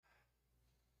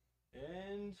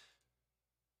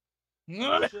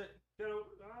Oh shit. Hold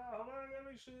on, I gotta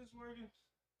make sure this is working.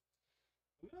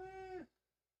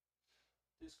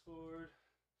 Discord.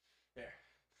 There.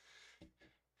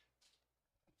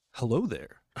 Hello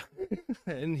there.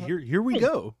 And here we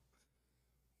go.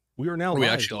 We are now Are we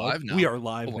live, actually dog. live now? We are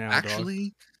live Oh, we're now,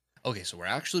 actually. Okay, so we're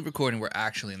actually recording. We're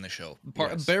actually in the show.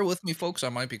 Yes. Bear with me, folks. I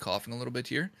might be coughing a little bit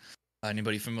here.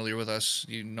 Anybody familiar with us?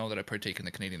 You know that I partake in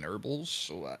the Canadian herbals.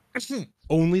 So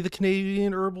Only the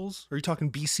Canadian herbals? Are you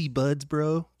talking BC buds,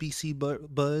 bro? BC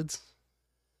buds?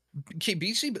 okay,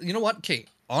 BC. You know what? Okay,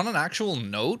 on an actual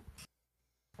note,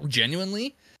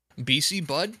 genuinely, BC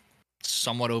bud,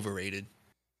 somewhat overrated.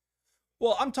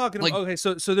 Well, I'm talking. Like- Okay,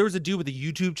 so there was a dude with a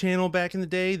YouTube channel back in the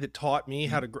day that taught me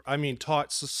how to.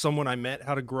 Taught someone I met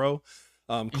how to grow,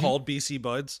 called BC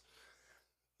Buds.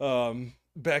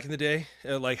 Back in the day,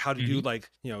 like how to do like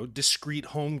discrete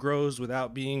home grows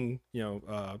without being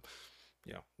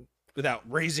without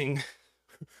raising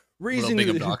raising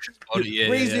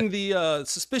the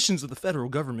suspicions of the federal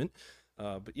government.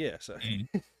 But yeah, so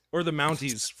or the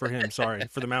Mounties for him. Sorry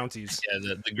for the Mounties.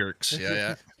 Yeah, the Gurks.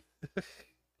 Yeah.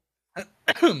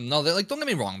 No, they don't get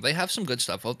me wrong. They have some good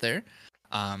stuff out there.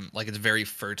 Like it's very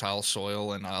fertile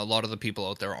soil, and a lot of the people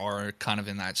out there are kind of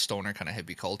in that stoner kind of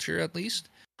hippie culture, at least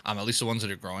the ones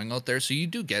that are growing out there. So you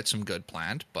do get some good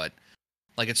plant, but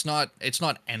like it's not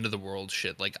end of the world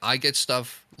shit. Like I get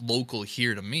stuff local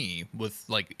here to me with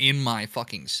like in my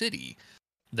fucking city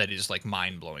that is like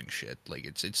mind-blowing shit. Like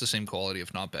it's the same quality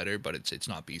if not better, but it's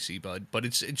not BC bud, but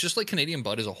it's just like Canadian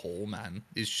bud as a whole, man.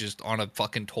 It's just on a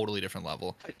fucking totally different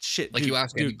level. Shit, like dude, you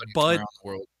ask anybody bud, around the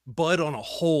world, bud on a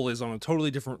whole is on a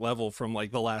totally different level from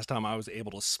like the last time I was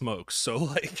able to smoke. So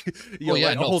like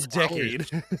a whole decade.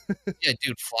 Yeah,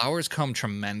 dude, flowers come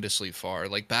tremendously far.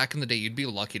 Like back in the day, you'd be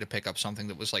lucky to pick up something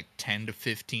that was like 10 to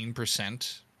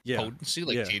 15% potency,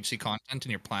 like THC content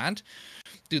in your plant.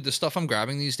 Dude, the stuff I'm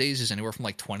grabbing these days is anywhere from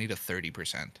like 20 to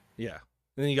 30%. Yeah.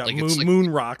 And then you got moon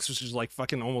rocks, which is like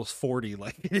fucking almost 40.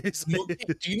 Like,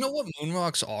 do you know what moon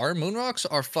rocks are? Moon rocks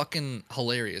are fucking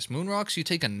hilarious. Moon rocks, you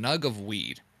take a nug of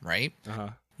weed, right?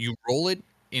 You roll it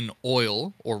in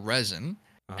oil or resin,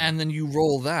 and then you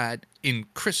roll that in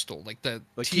crystal, like the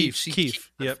THC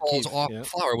falls off the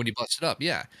flower when you bust it up.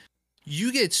 Yeah.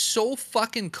 You get so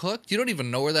fucking cooked, you don't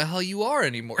even know where the hell you are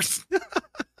anymore.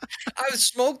 I've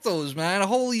smoked those, man.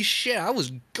 Holy shit, I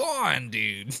was gone,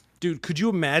 dude. Dude, could you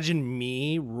imagine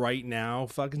me right now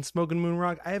fucking smoking moon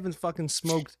rock? I haven't fucking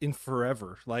smoked in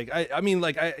forever. Like I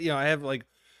have like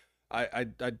I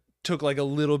took like a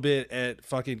little bit at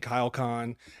fucking Kyle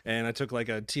Con, and I took like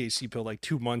a THC pill like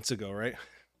 2 months ago, right?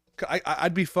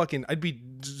 I'd be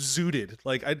zooted.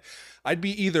 Like I'd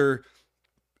be either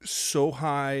so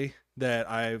high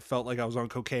that I felt like I was on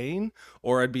cocaine,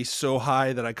 or I'd be so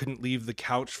high that I couldn't leave the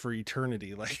couch for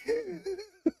eternity. Like,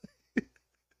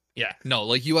 yeah, no,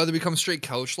 like you either become straight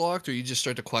couch locked or you just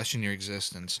start to question your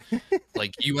existence.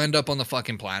 Like you end up on the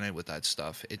fucking planet with that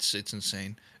stuff. It's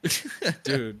insane.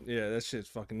 Dude, yeah, that shit's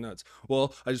fucking nuts.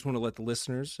 Well, I just want to let the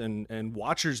listeners and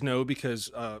watchers know, because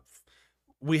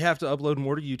we have to upload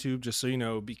more to YouTube, just so you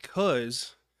know,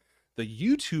 because the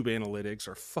YouTube analytics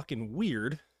are fucking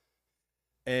weird.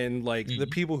 And like the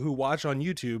people who watch on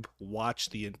YouTube watch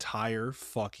the entire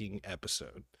fucking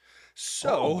episode.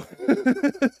 So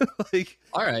like,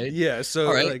 all right. Yeah. So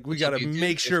like we got to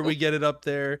make sure we get it up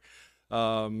there.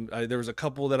 There was a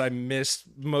couple that I missed,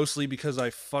 mostly because I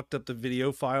fucked up the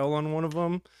video file on one of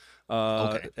them.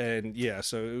 And yeah,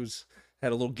 so it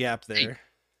had a little gap there. Hey.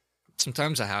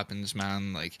 Sometimes it happens,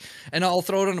 man. Like, and I'll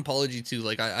throw out an apology too.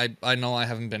 Like, I know I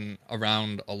haven't been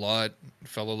around a lot,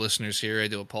 fellow listeners here. I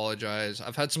do apologize.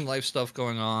 I've had some life stuff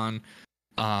going on.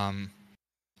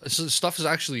 So stuff is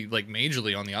actually like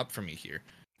majorly on the up for me here.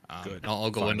 Good. I'll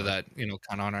go into that, kind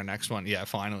of on our next one. Yeah,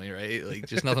 finally, right? Like,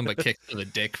 just nothing but kicks to the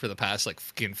dick for the past like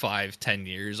fucking 5-10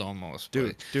 years almost.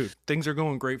 Dude, things are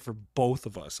going great for both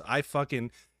of us. I fucking.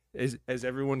 As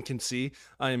everyone can see,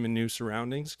 I am in new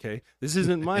surroundings. Okay, this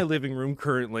isn't my living room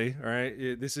currently. All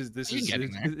right, this is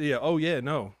yeah. Oh yeah,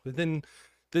 no. Within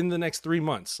the next 3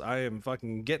 months, I am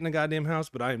fucking getting a goddamn house.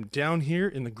 But I am down here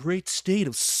in the great state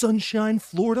of Sunshine,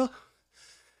 Florida.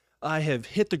 I have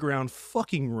hit the ground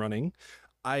fucking running.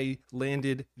 I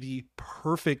landed the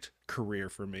perfect career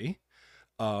for me.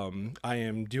 I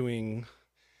am doing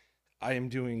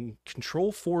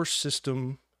control force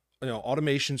system.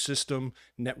 Automation system,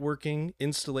 networking,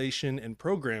 installation, and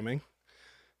programming.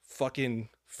 Fucking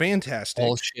fantastic.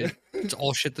 All shit. It's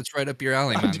all shit that's right up your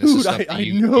alley, man. Dude, this is stuff I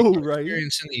know, right?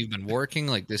 You've been working.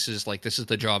 Like this is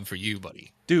the job for you,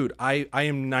 buddy. Dude, I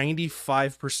am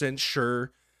 95% sure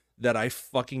that I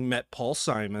fucking met Paul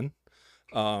Simon.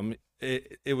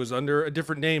 it was under a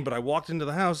different name, but I walked into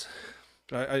the house,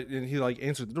 and he like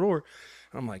answered the door,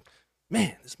 and I'm like,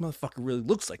 man, this motherfucker really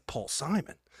looks like Paul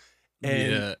Simon.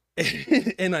 And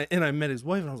and I met his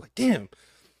wife, and I was like, damn,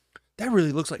 that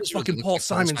really looks like fucking Paul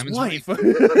Simon's wife.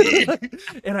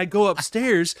 And I go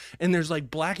upstairs, and there's like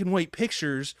black and white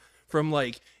pictures from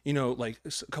like, you know, like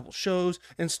a couple shows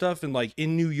and stuff, and like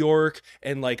in New York,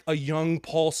 and like a young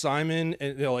Paul Simon,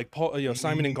 and you know, like Paul, you know,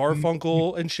 Simon and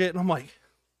Garfunkel and shit. And I'm like,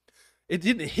 it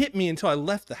didn't hit me until I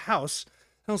left the house.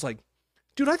 I was like,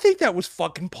 dude, I think that was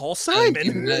fucking Paul Simon.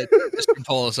 Mr.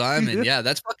 Paul Simon. Yeah,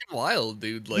 that's fucking wild,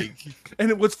 dude. Like,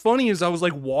 and what's funny is I was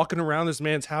like walking around this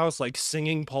man's house, like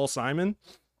singing Paul Simon,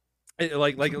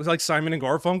 like it was like Simon and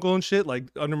Garfunkel and shit, like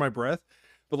under my breath,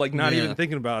 but like not even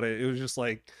thinking about it. It was just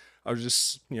like I was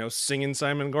just, you know, singing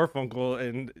Simon and Garfunkel,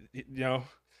 and you know,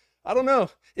 I don't know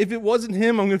if it wasn't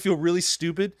him, I'm gonna feel really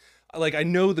stupid. Like I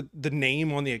know the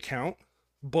name on the account,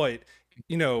 but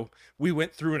you know, we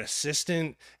went through an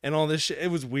assistant and all this shit.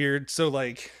 It was weird. So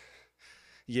like,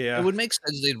 yeah, it would make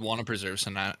sense they'd want to preserve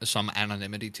some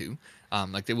anonymity too.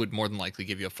 Like they would more than likely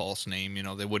give you a false name. You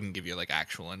know, they wouldn't give you like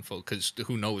actual info, because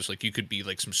who knows? Like you could be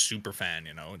like some super fan.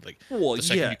 You know, like well, the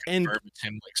second yeah, you confirm it's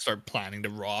him, like start planning to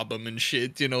rob him and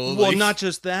shit. You know, well, like... not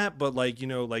just that, but like, you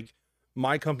know, like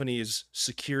my company is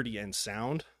security and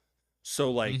sound.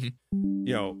 So like, you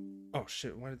know, oh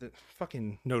shit, why did the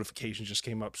fucking notification just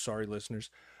came up? Sorry, listeners.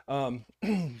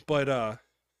 But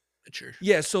sure.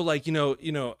 Yeah, so like, you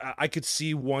know, I could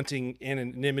see wanting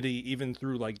anonymity even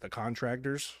through like the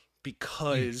contractors,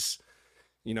 because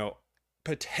you know,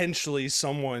 potentially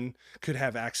someone could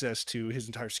have access to his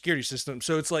entire security system.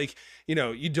 So it's like, you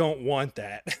know, you don't want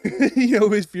that. You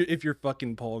know, if you're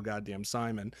fucking Paul goddamn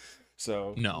Simon.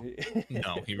 So no,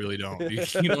 you really don't. You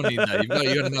don't need that. You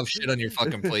got enough shit on your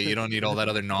fucking plate. You don't need all that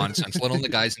other nonsense. Let alone the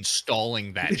guys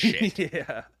installing that shit.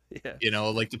 Yeah. You know,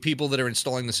 like the people that are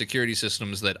installing the security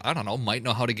systems that, I don't know, might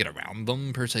know how to get around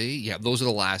them per se. Yeah, those are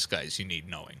the last guys you need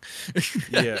knowing.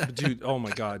 Yeah, dude. Oh my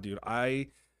god, dude.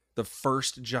 The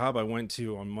first job I went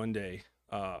to on Monday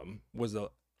was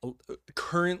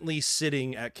currently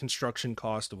sitting at construction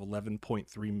cost of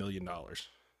 $11.3 million.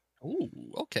 Oh,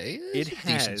 okay. It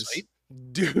has,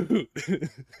 dude.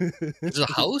 Is it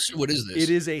a house? What is this?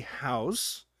 It is a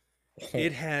house.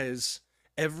 It has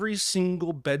every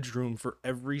single bedroom for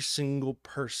every single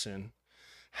person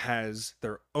has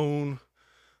their own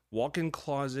walk-in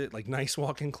closet, like nice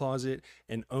walk-in closet,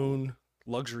 and own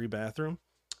luxury bathroom.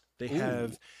 They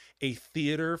have a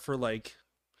theater for like,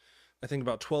 I think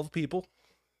about 12 people.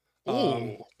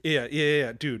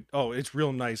 Yeah, dude. Oh, it's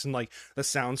real nice. And like the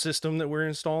sound system that we're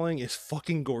installing is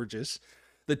fucking gorgeous.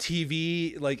 The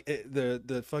TV, like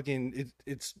the fucking,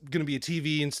 it's gonna be a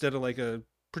TV instead of like a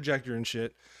projector and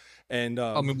shit. And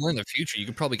I mean, we're in the future. You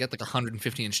could probably get like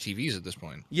 150-inch TVs at this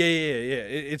point. Yeah.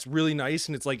 It's really nice,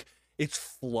 and it's like it's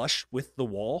flush with the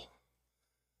wall.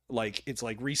 Like it's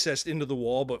like recessed into the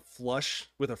wall, but flush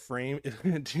with a frame.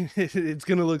 It's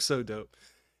gonna look so dope.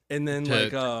 And then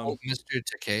Mr.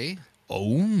 Takei.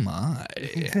 Oh my.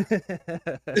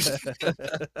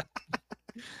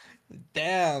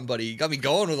 Damn, buddy, you got me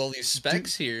going with all these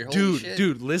specs here. Holy shit.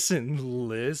 Dude,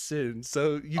 listen.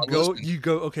 So you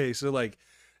go. Okay, so like,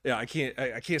 yeah, I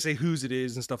can't say whose it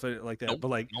is and stuff like that. Nope. But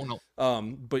like, no.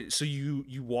 But so you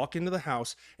walk into the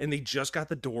house, and they just got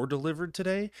the door delivered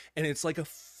today, and it's like a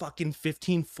fucking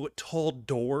 15-foot tall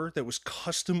door that was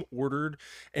custom ordered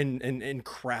and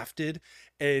crafted,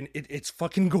 and it's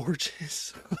fucking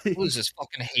gorgeous. Like, what is this,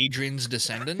 fucking Hadrian's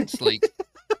Descendants? Like,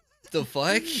 the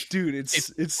fuck, dude?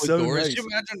 It's so nice.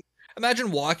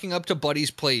 Imagine walking up to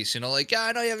Buddy's place, you know, like, yeah,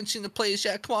 I know you haven't seen the place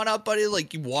yet. Come on up, buddy.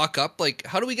 Like, you walk up, like,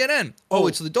 how do we get in? Oh,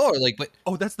 it's the door. Like, but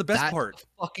that's the best part.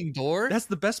 Fucking door. That's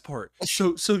the best part.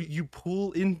 So you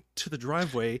pull into the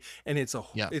driveway, and it's a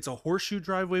horseshoe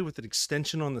driveway with an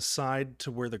extension on the side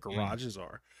to where the garages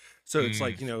are. So it's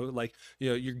like, you know,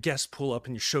 your guests pull up,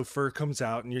 and your chauffeur comes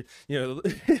out, and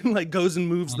and like goes and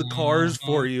moves the cars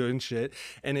for you and shit.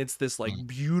 And it's this like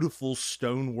beautiful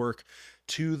stonework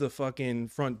to the fucking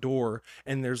front door,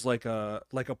 and there's like a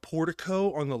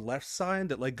portico on the left side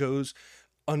that like goes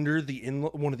under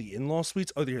one of the in-law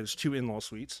suites. Oh, there's two in-law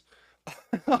suites.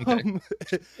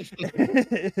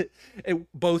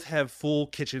 Both have full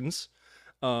kitchens.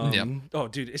 Oh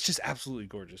dude, it's just absolutely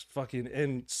gorgeous. Fucking,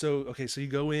 and so you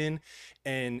go in,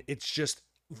 and it's just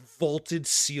vaulted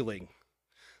ceiling,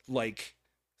 like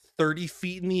 30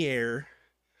 feet in the air.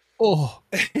 Oh,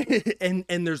 and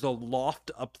there's a loft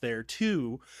up there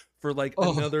too for like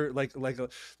another like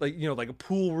a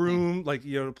pool room, like,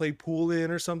 you know, to play pool in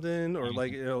or something, or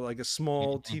like, you know, like a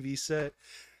small TV set.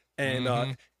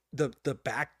 And the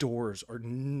back doors are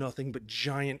nothing but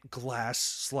giant glass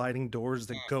sliding doors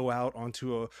that go out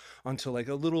onto like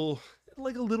a little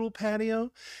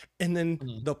patio, and then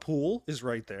Mm. the pool is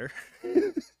right there.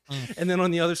 Mm. And then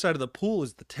on the other side of the pool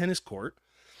is the tennis court.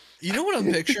 You know what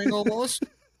I'm picturing almost? You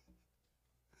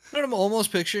know what I'm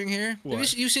almost picturing here?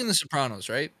 What? You've seen The Sopranos,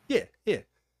 right? Yeah, yeah.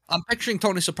 I'm picturing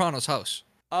Tony Soprano's house.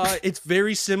 It's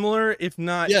very similar, if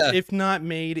not Yeah. if not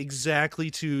made exactly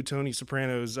to Tony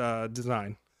Soprano's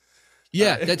design.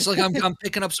 Yeah, that's like I'm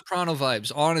picking up Soprano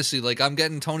vibes. Honestly, like I'm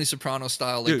getting Tony Soprano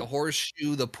style, like Dude. the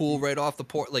horseshoe, the pool right off the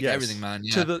port, like Yes. everything, man.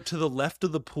 Yeah. To the left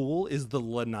of the pool is the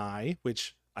lanai,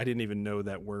 which I didn't even know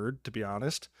that word, to be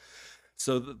honest.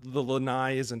 So the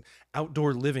lanai is an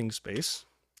outdoor living space.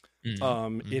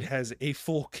 Mm-hmm. It has a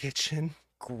full kitchen,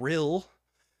 grill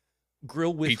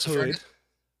with Pizza hood.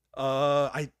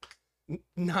 furnace?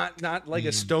 Not like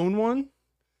a stone one.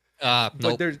 But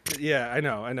Nope. there's, yeah, I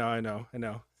know.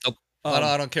 Nope.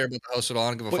 I don't care about the house at all. I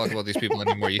don't give a fuck about these people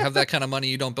anymore. You have that kind of money,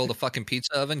 you don't build a fucking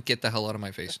pizza oven. Get the hell out of my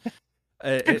face.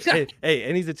 Hey,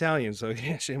 and he's Italian, so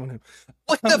yeah, shame on him.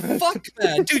 What the fuck,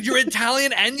 man? Dude, you're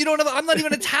Italian and you don't have. I'm not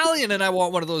even Italian, and I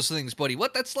want one of those things, buddy.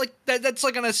 What? That's like that's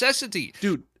like a necessity,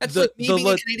 dude. That's like me being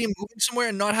a Canadian moving somewhere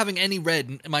and not having any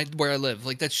red in where I live.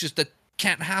 Like that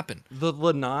can't happen. The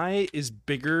lanai is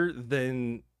bigger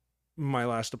than my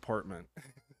last apartment.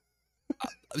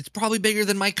 It's probably bigger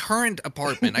than my current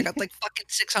apartment. I got like fucking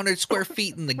 600 square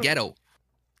feet in the ghetto.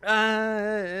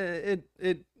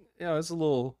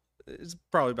 It's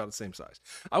probably about the same size.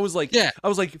 I was like,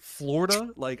 Florida,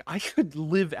 like I could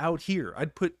live out here.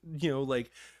 I'd put,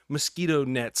 like mosquito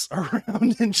nets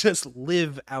around and just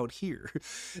live out here.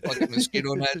 Like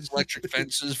mosquito nets, electric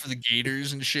fences for the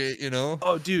gators and shit,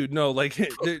 Oh, dude, no, like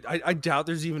I doubt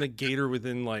there's even a gator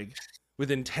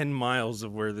within 10 miles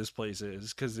of where this place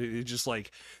is, because it just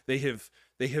like they have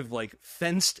like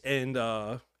fenced and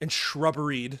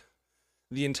shrubberied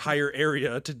the entire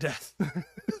area to death.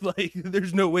 Like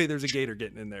there's no way there's a gator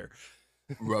getting in there.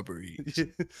 Rubbery.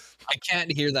 I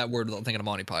can't hear that word without thinking of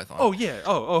Monty Python. Oh yeah.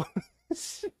 Oh.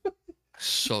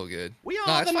 So good. We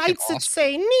are the knights that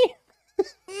say ni.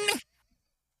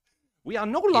 We are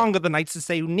no longer the knights that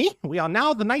say ni. We are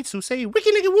now the knights who say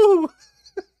wiki liki woo.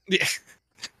 Yeah.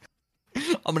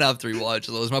 I'm gonna have to rewatch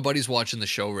those. My buddy's watching the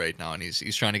show right now, and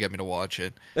he's trying to get me to watch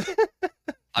it.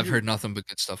 I've heard nothing but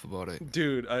good stuff about it.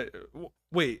 Dude,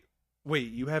 wait,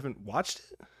 you haven't watched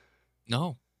it?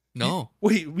 No.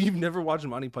 Wait, you've never watched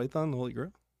Monty Python, The Holy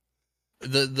Grail?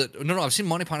 No, I've seen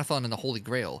Monty Python and The Holy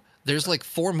Grail. There's like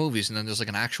 4 movies, and then there's like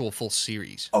an actual full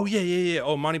series. Oh yeah.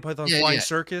 Oh, Monty Python's Flying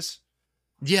Circus.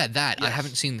 Yeah, that. Yes. I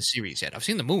haven't seen the series yet. I've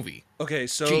seen the movie. Okay,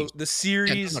 so the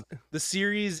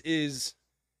series is,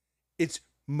 it's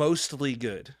mostly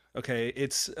good. Okay,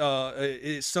 it's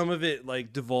some of it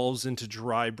like devolves into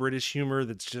dry British humor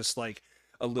that's just like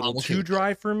a little too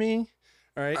dry for me.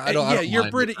 All right, you're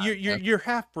British. You're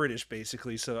half British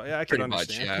basically, so I can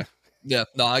understand. Much, yeah.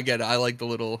 No, I get it. I like the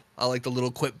little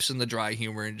quips and the dry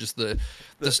humor and just the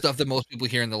stuff that most people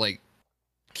hear and they're like,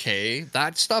 okay,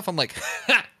 that stuff. I'm like,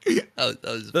 that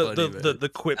was funny, the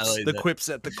quips, like the quips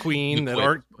at the Queen that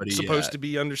aren't supposed to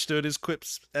be understood as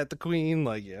quips at the Queen.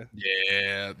 Like, yep.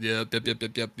 Yeah,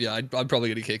 I'm probably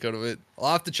getting a kick out of it.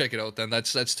 I'll have to check it out then.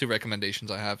 That's 2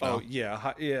 recommendations I have now. Oh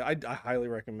yeah, I highly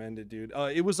recommend it, dude.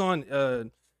 It was on.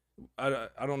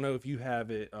 I don't know if you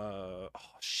have it. Oh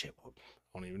shit, I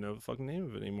don't even know the fucking name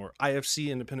of it anymore. IFC,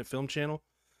 Independent Film Channel.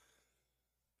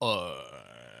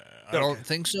 I don't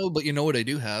think so, but you know what I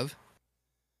do have?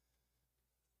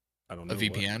 I don't know. A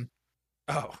VPN.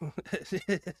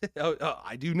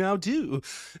 I do now too.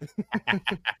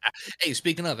 Hey,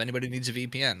 speaking of, anybody needs a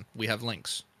VPN, we have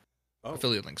links.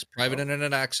 Affiliate links. Private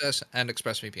internet access and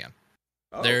ExpressVPN.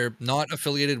 They're not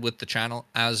affiliated with the channel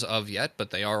as of yet,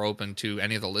 but they are open to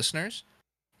any of the listeners.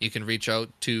 You can reach out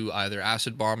to either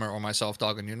Acid Bomber or myself,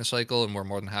 Dog and Unicycle, and we're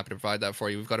more than happy to provide that for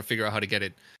you. We've got to figure out how to get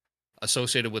it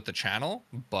associated with the channel,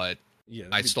 but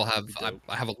I still have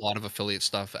I have a lot of affiliate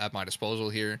stuff at my disposal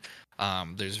here.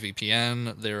 There's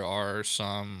VPN. There are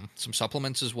some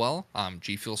supplements as well.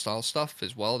 G Fuel style stuff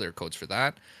as well. There are codes for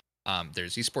that.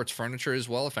 There's esports furniture as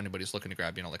well. If anybody's looking to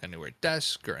grab, like a newer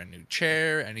desk or a new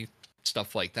chair, any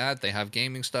stuff like that. They have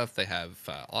gaming stuff. They have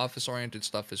office oriented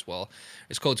stuff as well.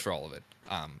 There's codes for all of it.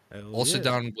 We'll sit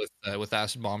down with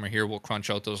Acid Bomber here. We'll crunch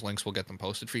out those links. We'll get them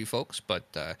posted for you folks.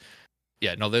 But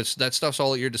yeah, no, that stuff's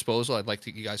all at your disposal. I'd like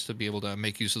you guys to be able to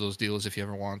make use of those deals if you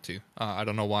ever want to. I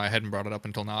don't know why I hadn't brought it up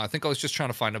until now. I think I was just trying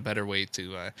to find a better way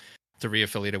to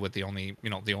re-affiliate it with the only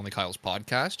Kyle's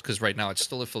podcast, because right now it's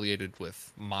still affiliated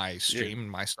with my stream and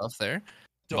my stuff there.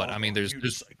 But I mean, there's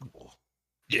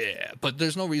Yeah, but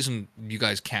there's no reason you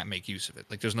guys can't make use of it.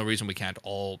 Like, there's no reason we can't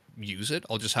all use it.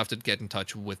 I'll just have to get in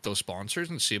touch with those sponsors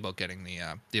and see about getting the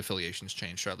affiliations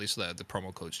changed, or at least the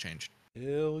promo codes changed.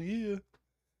 Hell yeah.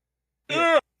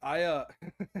 Yeah,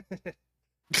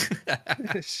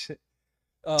 It's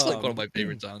like one of my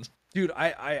favorite sounds. Dude,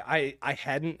 I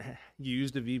hadn't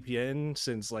used a VPN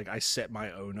since like I set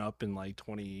my own up in like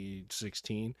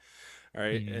 2016. All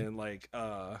right. And like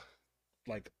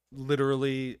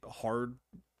literally hard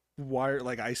wire,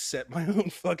 like I set my own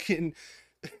fucking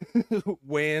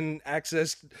WAN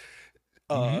access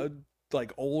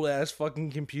like old ass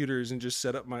fucking computers and just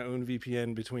set up my own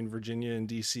VPN between Virginia and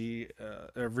DC,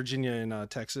 or Virginia and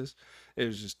Texas. It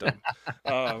was just dumb.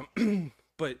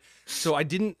 But so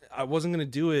I wasn't gonna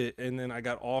do it, and then I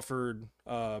got offered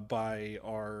by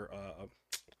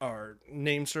our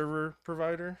name server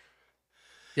provider.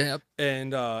 Yeah.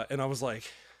 And I was like,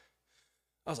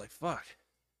 fuck.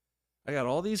 I got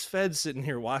all these feds sitting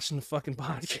here watching the fucking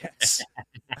podcast.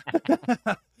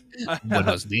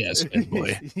 Buenos dias, Fed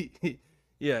boy.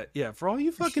 Yeah. For all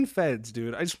you fucking feds,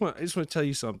 dude, I just want to tell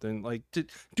you something. Like,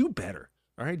 do better.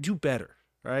 All right, do better.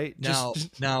 Right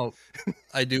now,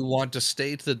 I do want to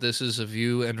state that this is a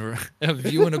view and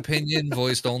opinion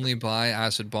voiced only by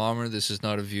Acid Bomber. This is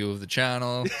not a view of the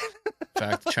channel. In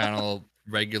fact, the channel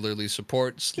regularly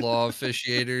supports law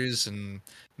officiators and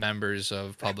members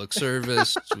of public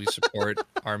service. We support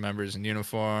our members in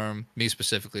uniform. Me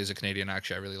specifically as a Canadian,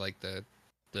 actually, I really like the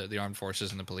armed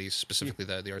forces and the police, specifically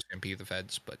the RCMP, the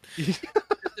feds. But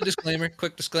a disclaimer,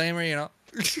 quick disclaimer, you know.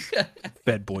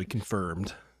 Fed boy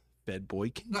confirmed. Fed boy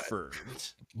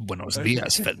confirmed. Buenos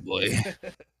dias, Fed boy.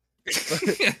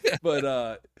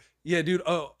 but yeah, dude.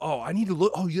 Oh, I need to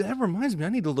look. Oh, yeah, that reminds me. I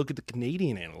need to look at the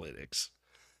Canadian analytics.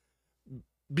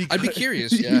 Because, I'd be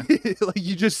curious. Yeah, like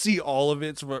you just see all of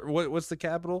it. What's the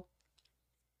capital?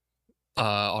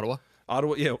 Ottawa.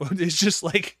 Ottawa. Yeah, it's just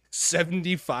like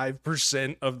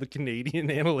 75% of the Canadian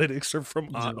analytics are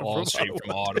from Ottawa. All straight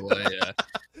from Ottawa. Yeah.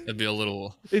 It'd be a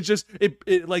little. It just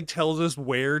it like tells us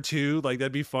where to, like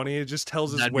that'd be funny. It just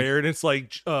tells us where, and it's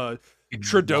like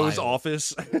Trudeau's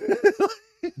office.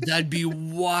 That'd be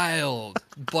wild,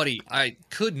 buddy. I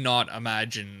could not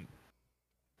imagine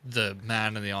the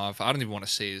man in the office. I don't even want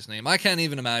to say his name. I can't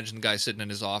even imagine the guy sitting in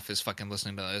his office fucking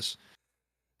listening to this.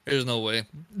 There's no way.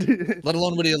 Let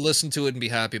alone would he listen to it and be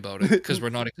happy about it, because we're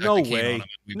not exactly keen on him.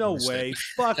 No way.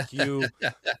 Fuck you,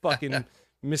 fucking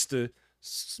Mr.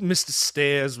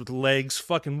 Stairs with legs,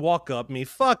 fucking walk up me.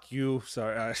 Fuck you.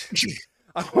 Sorry.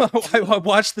 I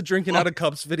watched the drinking out of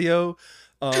cups video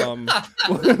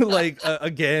like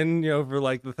again, you know, for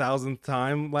like the 1,000th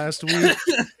time last week.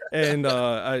 And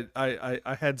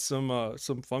I had some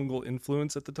fungal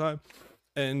influence at the time.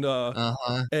 And I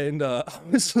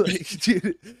was like,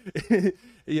 dude,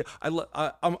 yeah,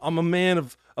 I'm a man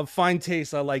of fine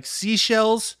taste. I like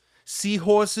seashells,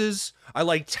 seahorses. I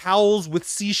like towels with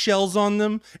seashells on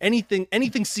them.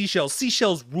 Anything seashells.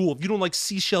 Seashells rule. If you don't like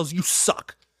seashells, you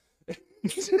suck.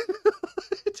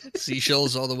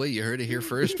 Seashells all the way. You heard it here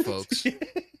first, folks.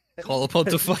 All about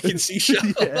the fucking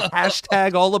seashells. Yeah,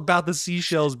 hashtag all about the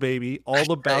seashells, baby.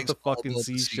 All about the fucking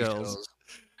seashells.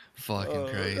 Fucking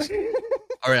crazy.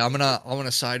 All right, I'm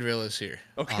gonna side rail us here.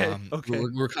 Okay.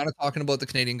 We're kind of talking about the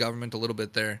Canadian government a little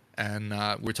bit there, and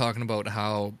we're talking about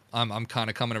how I'm kind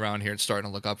of coming around here. It's starting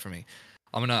to look up for me.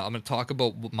 I'm gonna talk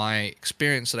about my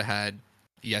experience that I had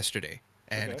yesterday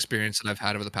and experience that I've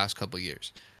had over the past couple of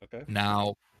years. Okay.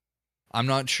 Now, I'm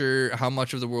not sure how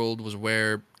much of the world was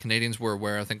aware. Canadians were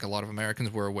aware. I think a lot of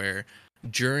Americans were aware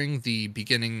during the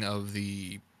beginning of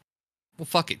the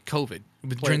COVID.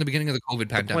 During the beginning of the COVID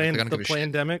pandemic. The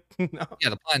pandemic? No. Yeah,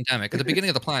 the pandemic. At the beginning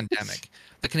of the pandemic,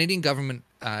 the Canadian government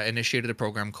initiated a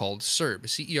program called CERB,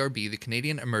 C-E-R-B, the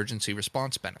Canadian Emergency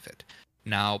Response Benefit.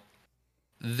 Now,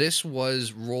 this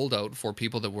was rolled out for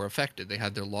people that were affected. They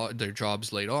had their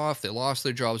jobs laid off, they lost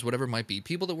their jobs, whatever it might be.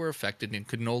 People that were affected and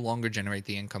could no longer generate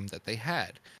the income that they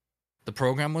had. The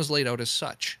program was laid out as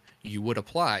such. You would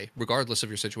apply regardless of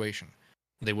your situation.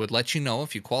 They would let you know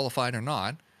if you qualified or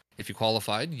not. If you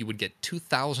qualified, you would get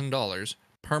 $2,000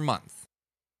 per month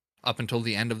up until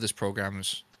the end of this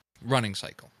program's running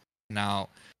cycle. Now,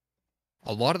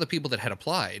 a lot of the people that had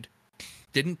applied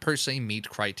didn't per se meet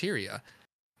criteria,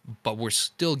 but were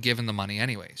still given the money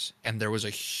anyways. And there was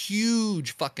a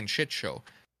huge fucking shit show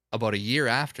about a year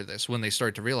after this when they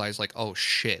started to realize, like, oh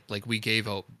shit, like we gave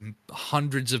out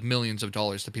hundreds of millions of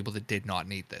dollars to people that did not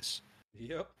need this.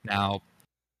 Yep. Now,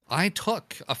 I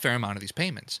took a fair amount of these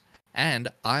payments. And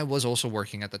I was also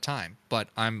working at the time, but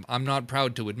I'm not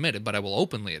proud to admit it, but I will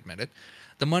openly admit it.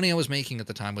 The money I was making at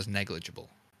the time was negligible.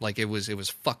 Like it was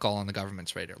fuck all on the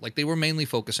government's radar. Like they were mainly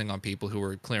focusing on people who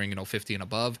were clearing, 50 and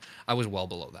above. I was well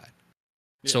below that.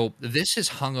 Yeah. So this has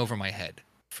hung over my head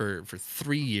for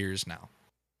 3 years now.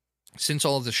 Since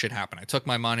all of this shit happened, I took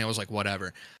my money. I was like,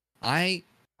 whatever. I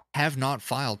have not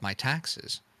filed my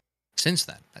taxes since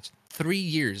then. That's 3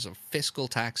 years of fiscal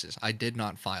taxes I did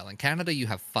not file. In Canada, you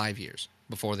have 5 years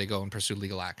before they go and pursue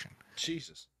legal action.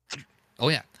 Jesus. Oh,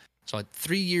 yeah. So I had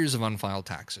 3 years of unfiled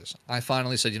taxes. I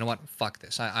finally said, you know what? Fuck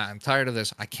this. I'm tired of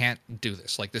this. I can't do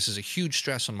this. Like, this is a huge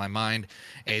stress on my mind.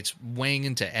 It's weighing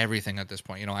into everything at this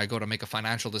point. I go to make a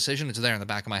financial decision. It's there in the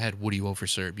back of my head. What do you owe for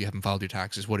CERB? You haven't filed your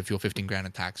taxes. What if you owe 15 grand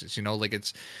in taxes? Like,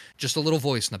 it's just a little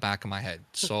voice in the back of my head.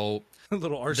 So a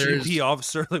little RCMP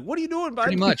officer, like, what are you doing, bud?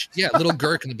 Pretty much. Yeah, a little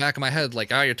gurk in the back of my head, like,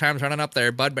 your time's running up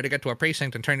there, bud. Better get to a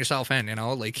precinct and turn yourself in,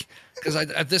 like, because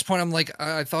at this point, I'm like,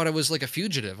 I thought I was like a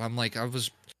fugitive. I'm like,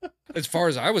 as far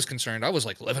as I was concerned, I was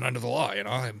like living under the law,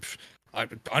 I'm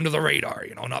under the radar,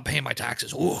 not paying my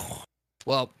taxes. Ooh.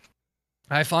 Well,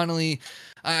 I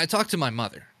talked to my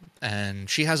mother, and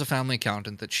she has a family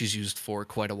accountant that she's used for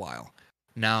quite a while.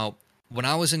 Now, when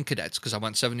I was in cadets, because I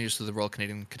went 7 years through the Royal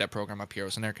Canadian Cadet Program up here, I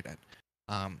was an air cadet.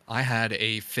 I had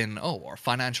a FINO, or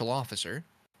financial officer,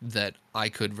 that I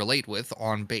could relate with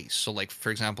on base. So, like,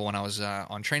 for example, when I was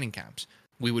on training camps,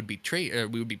 we would be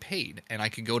paid, and I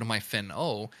could go to my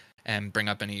FINO and bring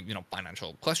up any,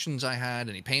 financial questions I had,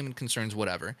 any payment concerns,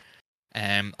 whatever.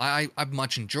 And I've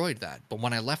much enjoyed that. But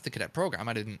when I left the cadet program,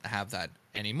 I didn't have that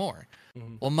anymore.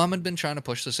 Mm-hmm. Well, Mom had been trying to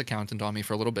push this accountant on me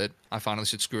for a little bit. I finally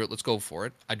said, screw it, let's go for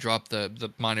it. I dropped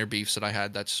the minor beefs that I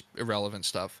had, that's irrelevant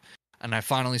stuff. And I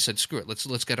finally said, screw it,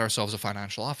 let's get ourselves a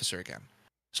financial officer again.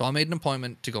 So I made an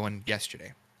appointment to go in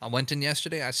yesterday. I went in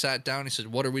yesterday, I sat down, he said,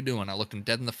 what are we doing? I looked him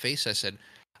dead in the face, I said,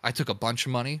 I took a bunch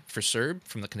of money for CERB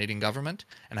from the Canadian government,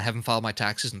 and I haven't filed my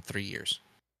taxes in 3 years.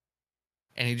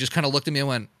 And he just kind of looked at me and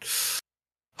went,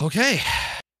 okay,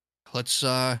 let's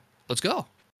go.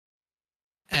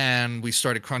 And we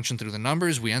started crunching through the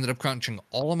numbers. We ended up crunching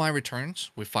all of my returns.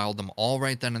 We filed them all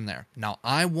right then and there. Now,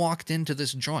 I walked into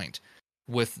this joint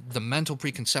with the mental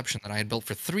preconception that I had built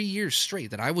for 3 years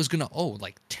straight that I was going to owe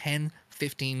like 10,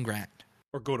 15 grand.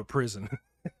 Or go to prison.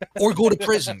 Or go to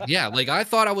prison. Yeah, like I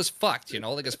thought I was fucked,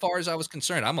 like as far as I was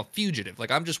concerned, I'm a fugitive. Like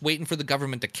I'm just waiting for the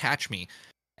government to catch me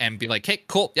and be like, hey,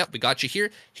 cool, yep, we got you here.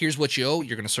 Here's what you owe.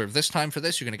 You're going to serve this time for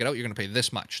this. You're going to get out. You're going to pay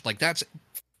this much. Like that's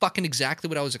fucking exactly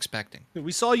what I was expecting.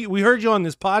 We heard you on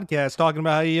this podcast talking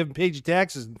about how you haven't paid your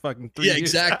taxes in fucking 3 years. Yeah,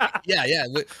 exactly. yeah.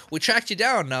 We tracked you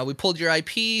down. We pulled your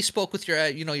IP, spoke with your,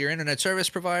 your internet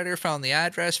service provider, found the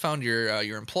address, found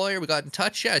your employer. We got in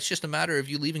touch. Yeah, it's just a matter of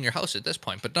you leaving your house at this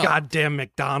point. But no. Goddamn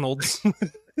McDonald's.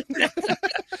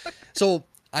 So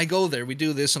I go there. We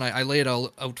do this, and I lay it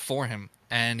all out for him,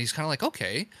 and he's kind of like,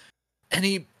 okay. And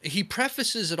he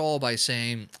prefaces it all by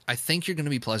saying, I think you're going to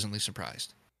be pleasantly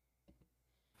surprised.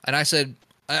 And I said,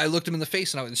 I looked him in the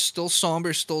face, and I was still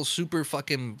somber, still super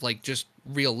fucking, like, just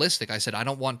realistic. I said, I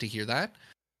don't want to hear that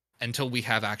until we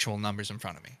have actual numbers in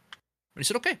front of me. And he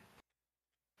said, okay.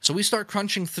 So we start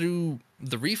crunching through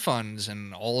the refunds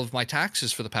and all of my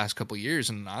taxes for the past couple of years,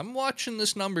 and I'm watching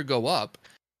this number go up,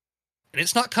 and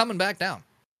it's not coming back down.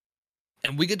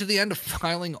 And we get to the end of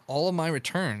filing all of my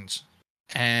returns,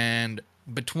 and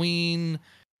between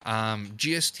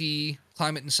GST,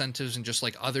 climate incentives, and just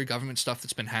like other government stuff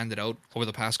that's been handed out over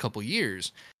the past couple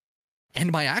years,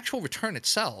 and my actual return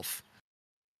itself,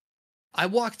 I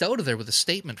walked out of there with a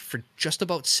statement for just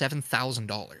about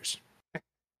 $7,000.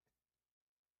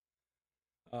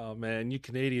 Oh man, you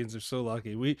Canadians are so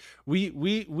lucky.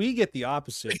 We get the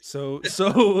opposite. So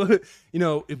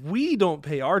if we don't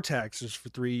pay our taxes for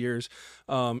 3 years,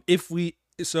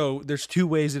 so there's two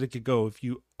ways that it could go. If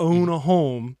you own a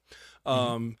home,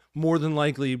 more than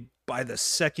likely by the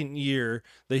second year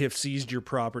they have seized your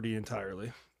property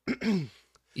entirely.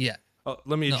 Yeah. Oh,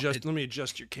 let me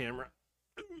adjust your camera.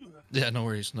 Yeah, no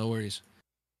worries.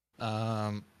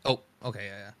 Oh, okay,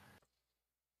 yeah.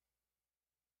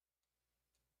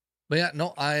 But yeah,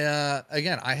 no,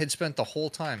 I had spent the whole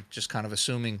time just kind of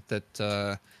assuming that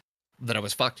I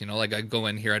was fucked, like I'd go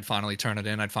in here, I'd finally turn it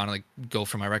in, I'd finally go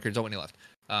for my records. Oh, when he left.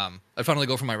 I'd finally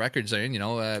go for my records there,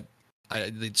 and,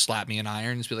 they'd slap me in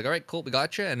irons, be like, all right, cool, we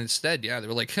got you. And instead, yeah, they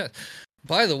were like,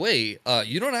 by the way,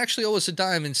 you don't actually owe us a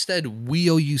dime. Instead, we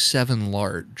owe you 7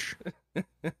 large.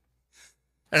 And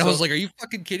I was like, are you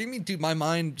fucking kidding me? Dude, my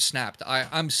mind snapped.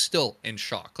 I'm still in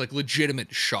shock, like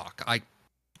legitimate shock. I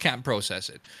can't process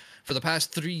it. For the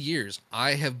past 3 years,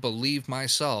 I have believed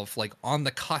myself like on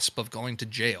the cusp of going to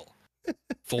jail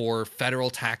for federal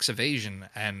tax evasion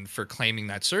and for claiming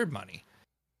that CERB money.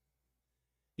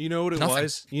 You know what it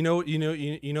was? You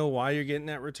know why you're getting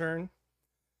that return?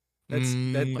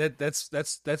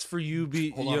 That's for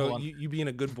you. Hold on. You being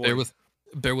a good boy.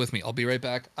 Bear with me. I'll be right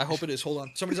back. I hope it is. Hold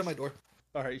on. Somebody's at my door.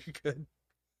 All right, you're good.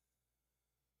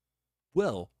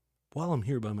 Well, while I'm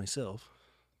here by myself,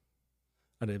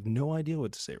 and I have no idea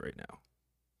what to say right now.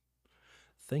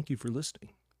 Thank you for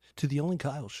listening to The Only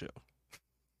Kyle Show.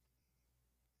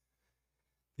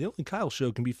 The Only Kyle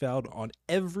Show can be found on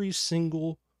every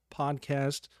single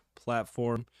podcast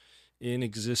platform in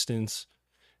existence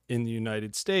in the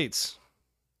United States.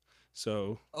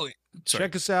 So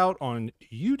check us out on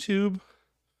YouTube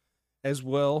as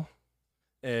well,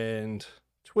 and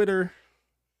Twitter,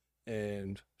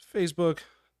 and Facebook,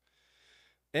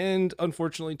 and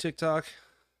unfortunately TikTok.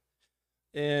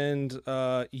 And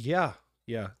yeah,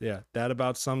 that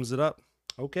about sums it up.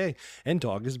 Okay, and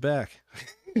Dog is back.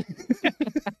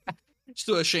 Just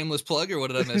do a shameless plug, or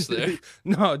what did I miss there?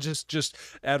 No, just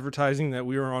advertising that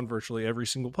we are on virtually every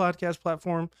single podcast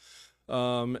platform.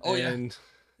 And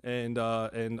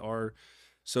our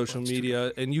social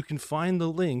media, and you can find the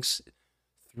links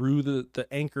through the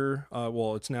Anchor.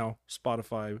 Well, it's now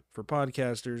Spotify for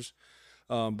podcasters,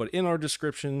 but in our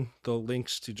description, the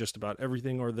links to just about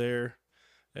everything are there.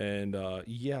 And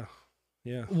yeah,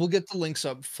 we'll get the links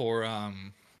up for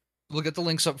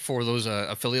those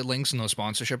affiliate links and those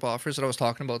sponsorship offers that I was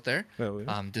talking about there. Oh,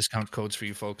 yeah. Discount codes for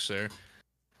you folks there,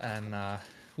 and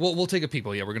we'll take a peek.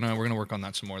 Well, yeah, we're gonna work on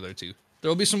that some more there too. There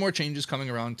will be some more changes coming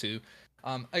around too.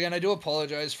 Again, I do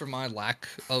apologize for my lack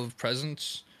of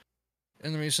presence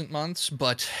in the recent months,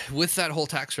 but with that whole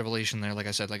tax revelation there, like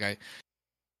I said, like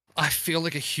I feel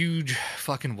like a huge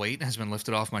fucking weight has been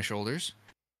lifted off my shoulders.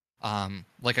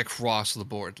 Like across the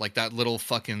board, like that little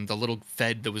the little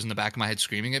Fed that was in the back of my head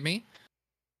screaming at me,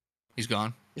 he's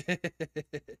gone.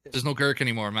 There's no Kirk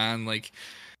anymore, man. Like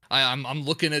I'm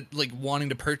looking at like wanting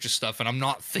to purchase stuff, and I'm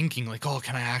not thinking like, oh,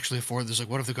 can I actually afford this? Like,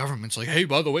 what if the government's like, hey,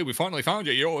 by the way, we finally found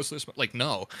you owe us this? Like,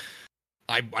 no.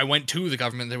 I went to the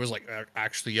government. There was like,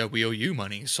 actually, yeah, we owe you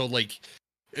money. So like,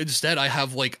 instead, I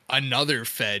have like another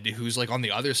Fed who's like on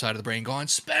the other side of the brain going,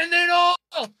 spend it all.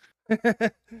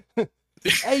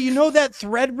 Hey, you know that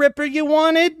Threadripper you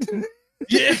wanted?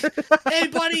 Yeah. Hey,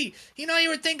 buddy, you know you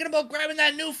were thinking about grabbing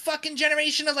that new fucking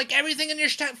generation of like everything in your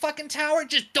fucking tower?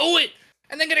 Just do it,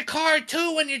 and then get a car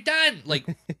too when you're done. Like,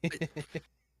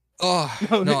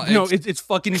 oh no, it's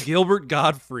fucking Gilbert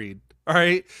Gottfried. All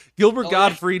right, Gilbert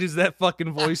Gottfried is that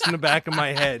fucking voice in the back of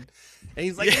my head, and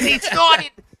he's like, "He started."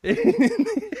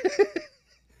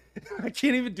 I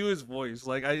can't even do his voice.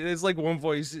 Like, it's like one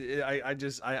voice.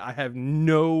 I have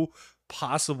no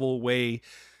possible way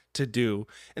to do,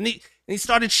 and he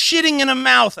started shitting in a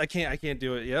mouth. I can't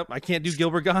do it. Yep, I can't do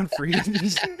Gilbert Gottfried.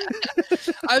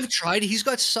 I've tried. He's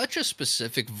got such a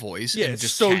specific voice, yeah, and it's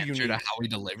just so captured unique how he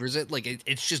delivers it. Like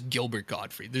it's just Gilbert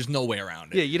Gottfried. There's no way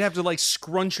around it. Yeah, you'd have to like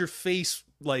scrunch your face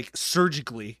like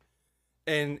surgically,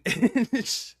 and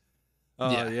it's.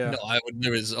 Yeah. No,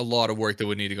 there is a lot of work that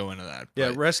would need to go into that.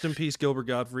 Yeah, rest in peace, Gilbert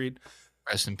Gottfried.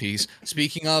 Rest in peace.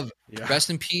 Speaking of,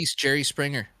 rest in peace, Jerry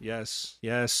Springer. Yes.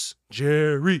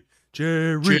 Jerry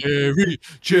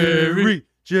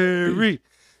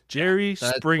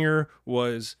Springer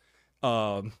was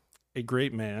a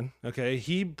great man. Okay,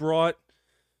 he brought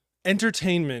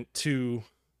entertainment to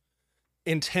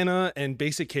antenna and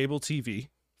basic cable TV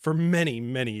for many,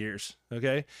 many years.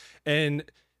 Okay, and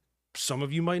some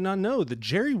of you might not know that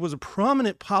Jerry was a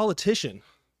prominent politician.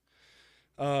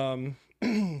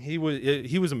 He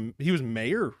was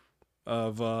mayor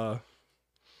of was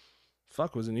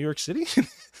it New York City?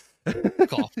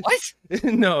 What?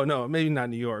 No, maybe not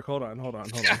New York. Hold on. Hold on.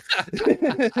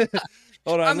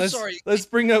 I'm sorry. Let's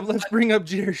bring up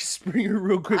Jerry Springer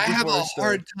real quick. I have a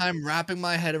hard time wrapping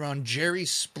my head around Jerry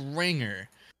Springer.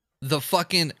 The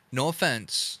fucking no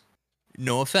offense.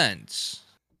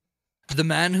 The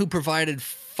man who provided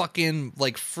fucking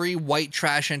like free white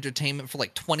trash entertainment for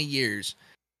like 20 years.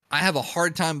 I have a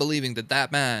hard time believing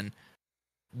that man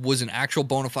was an actual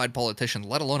bona fide politician,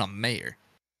 let alone a mayor.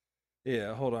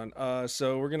 Yeah, hold on.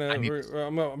 So I'm just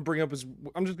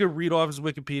gonna read off his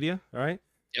Wikipedia. All right.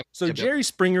 Yep. So Jerry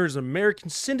Springer is an American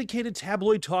syndicated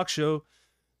tabloid talk show.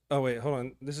 Oh wait, hold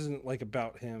on. This isn't like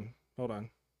about him. Hold on.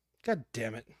 God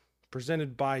damn it.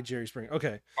 Presented by Jerry Springer.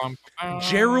 Okay.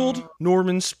 Gerald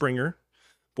Norman Springer,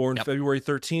 born February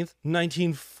 13th,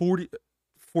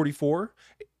 1944.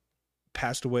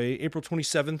 Passed away April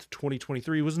 27th,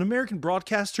 2023, was an American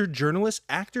broadcaster, journalist,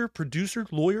 actor, producer,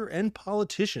 lawyer, and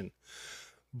politician.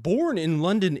 Born in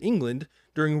London, England,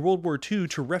 during World War II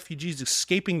to refugees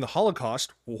escaping the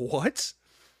Holocaust. What?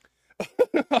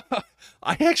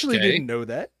 I actually didn't know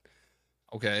that.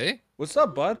 Okay. What's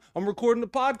up, bud? I'm recording the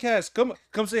podcast. Come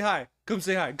say hi. Come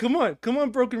say hi. Come on,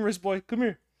 broken wrist boy. Come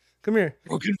here.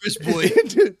 Broken wrist boy.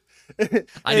 Dude.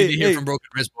 I need to hear from broken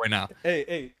wrist boy now.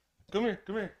 Hey. Come here.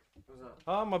 What's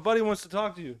up? My buddy wants to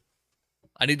talk to you.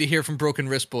 I need to hear from broken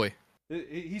wrist boy.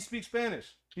 He speaks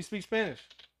Spanish. I'm serious,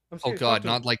 oh God,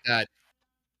 not like that.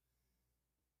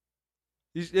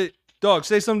 Dog,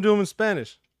 say something to him in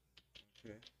Spanish.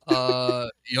 Yo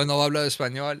no hablo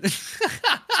español.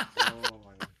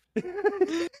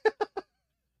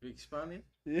 Speak Spanish?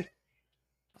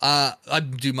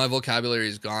 Dude, my vocabulary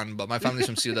is gone, but my family's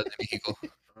from Ciudad de Mexico.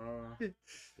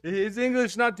 His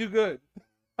English not too good.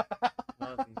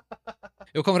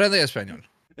 Yo comprendo español,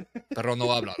 pero no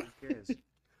hablar.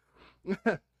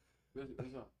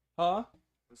 Huh?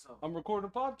 What's up? I'm recording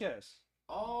a podcast.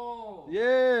 Oh.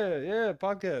 Yeah,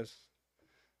 podcast.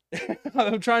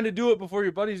 I'm trying to do it before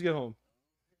your buddies get home.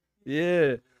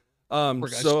 Yeah.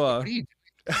 So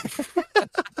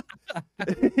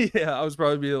yeah, I was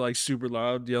probably being like super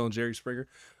loud, yelling Jerry Springer.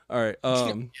 All right.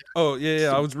 Oh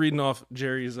yeah. I was reading off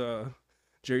Jerry's Yeah.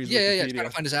 Wikipedia. Trying to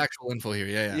find his actual info here.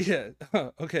 Yeah.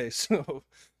 Okay, so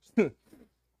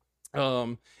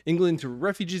England to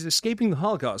refugees escaping the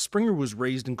Holocaust. Springer was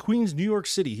raised in Queens, New York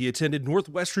City. He attended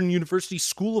Northwestern University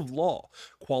School of Law,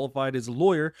 qualified as a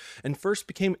lawyer, and first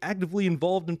became actively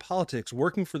involved in politics,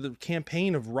 working for the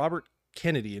campaign of Robert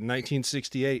Kennedy in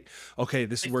 1968. Okay,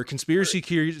 this is where conspiracy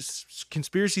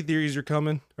theories are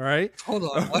coming. All right, hold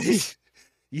on. What?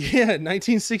 Yeah,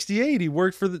 1968. He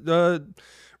worked for the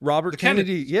Robert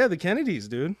Kennedy. Yeah, the Kennedys,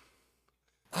 dude.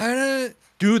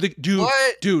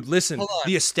 Dude, listen.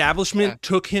 The establishment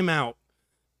took him out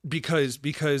because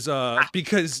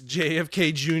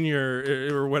JFK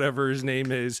Jr. or whatever his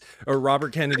name is, or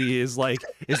Robert Kennedy is like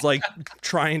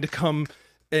trying to come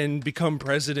and become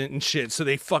president and shit. So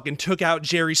they fucking took out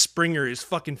Jerry Springer, his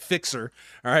fucking fixer.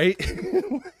 All right.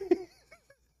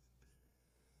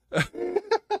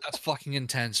 That's fucking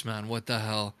intense, man. What the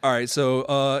hell? All right. So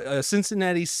a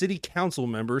Cincinnati city council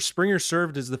member, Springer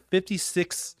served as the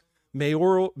 56th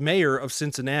mayor of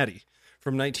Cincinnati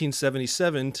from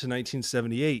 1977 to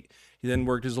 1978. He then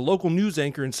worked as a local news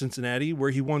anchor in Cincinnati,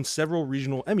 where he won several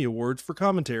regional Emmy Awards for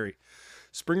commentary.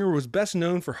 Springer was best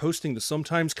known for hosting the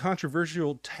sometimes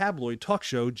controversial tabloid talk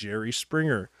show Jerry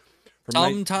Springer.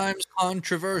 Sometimes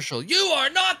controversial. You are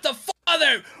not the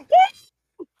father.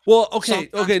 Well, okay,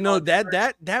 no,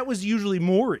 that was usually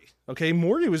Maury. Okay,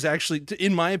 Maury was actually,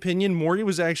 in my opinion,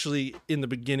 was actually in the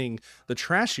beginning the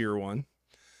trashier one.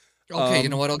 Okay, you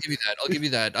know what? I'll give you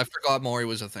that. I forgot Maury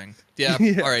was a thing. Yeah.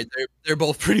 All right, they're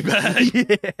both pretty bad.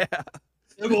 Yeah,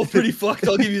 they're both pretty fucked.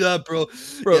 I'll give you that, bro.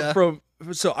 Bro.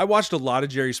 So I watched a lot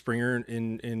of Jerry Springer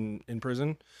in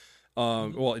prison.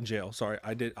 Well, in jail. Sorry,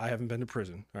 I haven't been to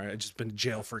prison. All right, I've just been to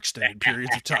jail for extended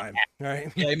periods of time. All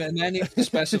right. Yeah, man. That needs to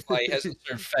specify he hasn't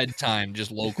served Fed time,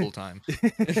 just local time.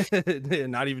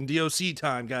 Not even DOC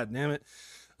time. God damn it.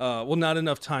 Well, not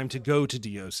enough time to go to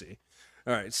DOC.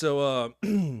 All right. So,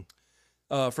 from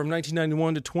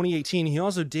 1991 to 2018, he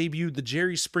also debuted the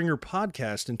Jerry Springer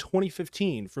podcast in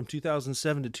 2015. From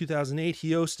 2007 to 2008, he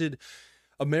hosted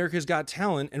America's Got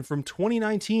Talent, and from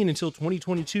 2019 until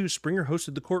 2022, Springer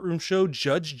hosted the courtroom show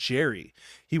Judge Jerry.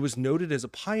 He was noted as a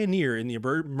pioneer in the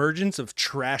emergence of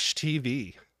trash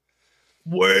TV.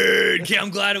 Word! Okay,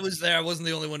 I'm glad it was there. I wasn't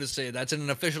the only one to say it. That's in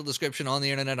an official description on the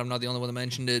internet. I'm not the only one that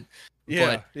mentioned it.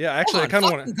 Yeah, actually, I kind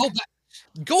of want to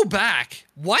go back.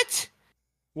 What?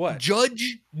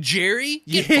 Judge Jerry?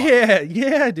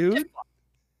 Yeah, dude.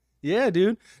 Yeah,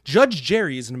 dude. Judge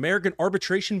Jerry is an American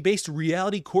arbitration-based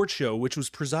reality court show which was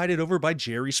presided over by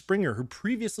Jerry Springer, who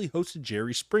previously hosted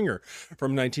Jerry Springer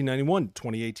from 1991 to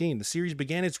 2018. The series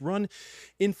began its run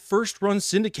in first-run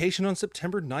syndication on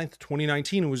September 9th,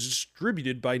 2019, and was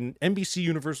distributed by NBC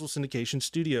Universal Syndication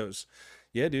Studios.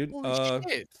 Yeah, dude.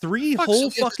 3 whole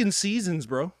fucking seasons,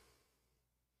 bro.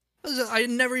 I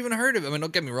had never even heard of it. I mean,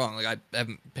 don't get me wrong. Like, I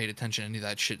haven't paid attention to any of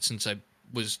that shit since I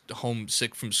was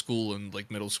homesick from school in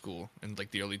like middle school in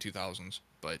like the early 2000s.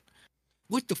 But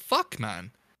what the fuck,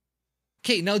 man?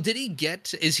 Okay, now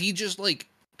is he just like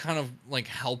kind of like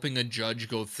helping a judge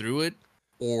go through it,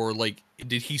 or like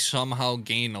did he somehow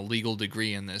gain a legal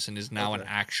degree in this and is now an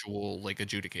actual like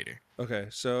adjudicator? Okay,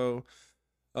 so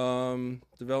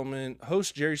development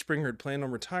host Jerry Springer had planned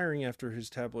on retiring after his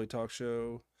tabloid talk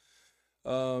show.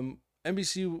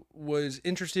 NBC was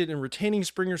interested in retaining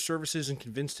Springer's services and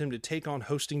convinced him to take on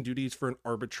hosting duties for an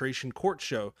arbitration court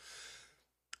show.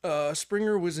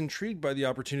 Springer was intrigued by the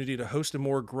opportunity to host a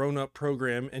more grown-up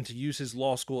program and to use his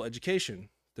law school education.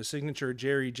 The signature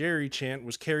Jerry Jerry chant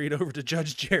was carried over to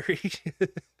Judge Jerry.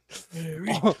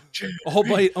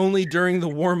 Albeit only during the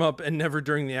warm-up and never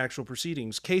during the actual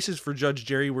proceedings. Cases for Judge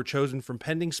Jerry were chosen from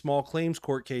pending small claims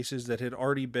court cases that had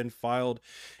already been filed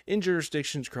in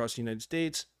jurisdictions across the United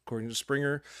States. According to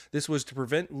Springer, this was to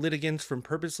prevent litigants from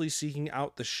purposely seeking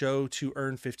out the show to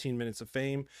earn 15 minutes of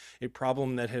fame, a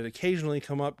problem that had occasionally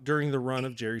come up during the run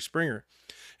of Jerry Springer.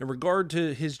 In regard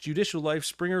to his judicial life,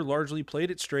 Springer largely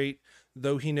played it straight,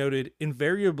 though he noted,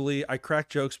 invariably, I crack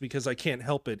jokes because I can't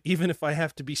help it. Even if I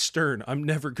have to be stern, I'm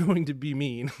never going to be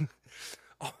mean.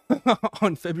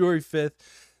 On February 5th,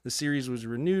 the series was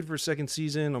renewed for a second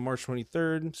season. On March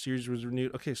 23rd, series was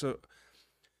renewed. Okay,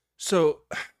 so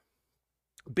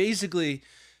basically,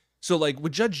 so like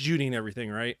with Judge Judy and everything,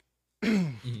 right?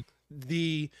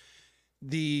 The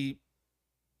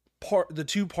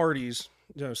two parties,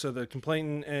 you know, so the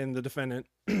complainant and the defendant,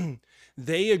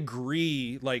 they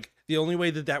agree, like the only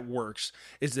way that works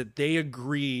is that they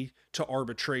agree to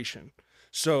arbitration.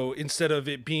 So instead of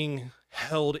it being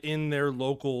held in their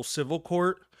local civil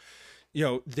court, you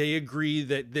know, they agree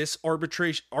that this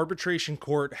arbitration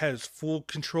court has full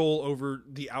control over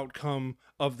the outcome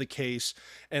of the case,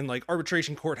 and like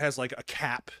arbitration court has like a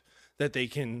cap that they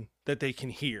can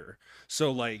hear. So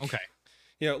like, okay,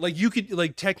 you know, like you could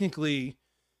like technically,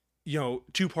 you know,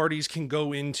 two parties can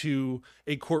go into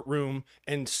a courtroom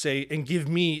and say, and give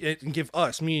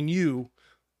us, me and you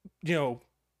know,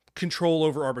 control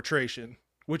over arbitration,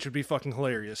 which would be fucking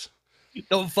hilarious.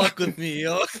 Don't fuck with me,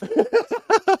 yo.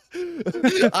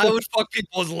 I would fuck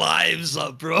people's lives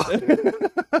up, bro.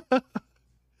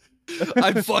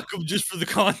 I'd fuck them just for the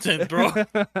content, bro.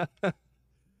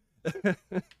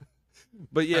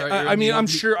 But yeah, right, I mean, I'm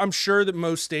sure that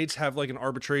most states have like an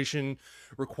arbitration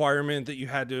requirement that you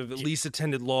had to have at least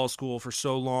attended law school for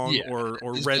so long, or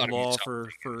read law for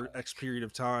X period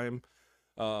of time.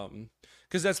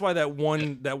 Because that's why that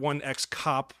one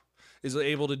ex-cop is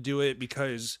able to do it,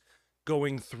 because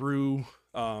going through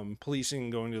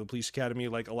policing, going to the police academy,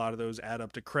 like a lot of those add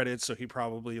up to credits. So he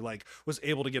probably like was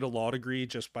able to get a law degree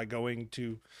just by going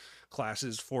to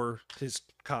classes for his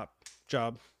cop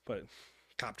job. But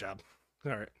cop job.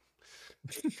 All right.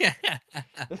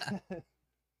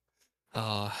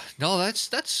 No,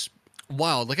 that's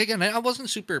wild. Like, again, I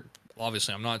wasn't super,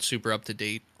 obviously I'm not super up to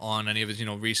date on any of his, you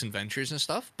know, recent ventures and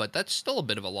stuff, but that's still a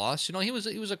bit of a loss. You know, he was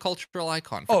a cultural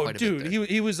icon for quite a bit there.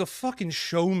 he was a fucking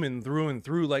showman through and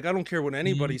through. Like, I don't care what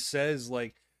anybody says.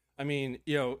 Like, I mean,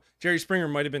 you know, Jerry Springer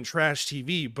might have been trash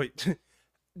TV, but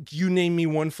you name me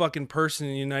one fucking person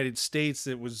in the United States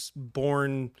that was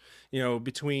born, you know,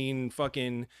 between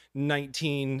fucking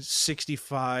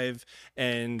 1965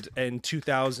 and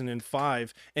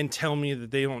 2005, and tell me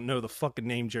that they don't know the fucking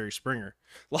name Jerry Springer.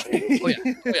 Like, oh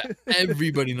yeah,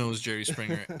 everybody knows Jerry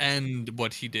Springer and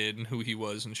what he did and who he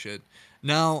was and shit.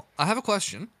 Now, I have a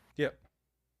question. Yep.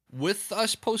 With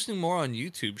us posting more on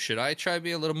YouTube, should I try to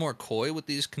be a little more coy with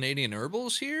these Canadian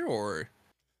herbals here, or?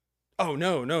 Oh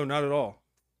no, not at all.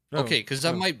 No, okay, because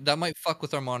that might fuck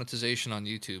with our monetization on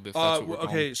YouTube. If that's what we're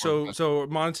okay, so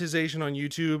monetization on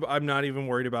YouTube, I'm not even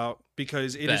worried about,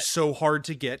 because it is so hard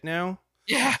to get now.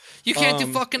 Yeah, you can't do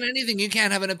fucking anything. You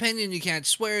can't have an opinion. You can't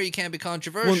swear. You can't be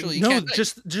controversial. Well, you can't,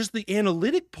 just the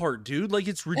analytic part, dude. Like,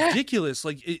 it's ridiculous.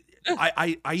 Yeah.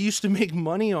 Like, I used to make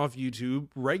money off YouTube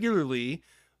regularly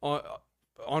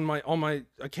on my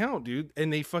account, dude,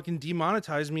 and they fucking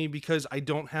demonetized me because I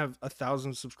don't have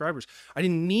 1,000 subscribers. I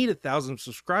didn't need 1,000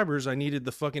 subscribers. I needed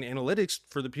the fucking analytics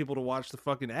for the people to watch the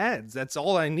fucking ads. That's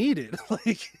all I needed.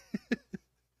 Like,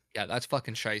 yeah, that's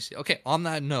fucking shicey. Okay, on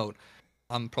that note,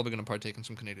 I'm probably gonna partake in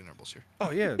some Canadian herbals here.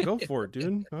 Oh yeah, go for it,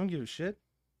 dude. I don't give a shit.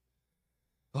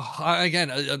 I'm going.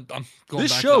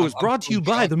 This show is brought to you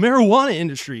by the marijuana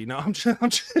industry. No, I'm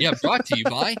just... Yeah, brought to you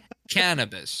by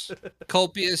cannabis.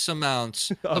 Copious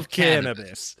amounts of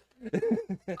cannabis.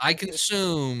 I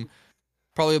consume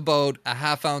probably about a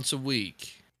half ounce a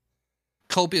week.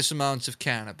 Copious amounts of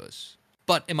cannabis.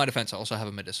 But in my defense, I also have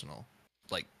a medicinal,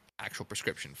 like, actual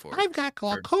prescription for it. I've got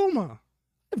glaucoma.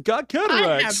 I've got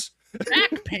cataracts. I have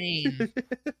back pain.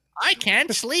 I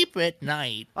can't sleep at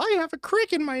night. I have a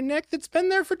crick in my neck that's been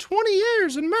there for 20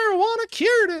 years, and marijuana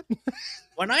cured it.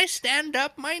 When I stand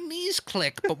up, my knees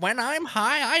click, but when I'm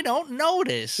high, I don't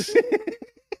notice.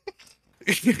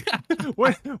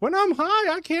 when I'm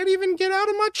high, I can't even get out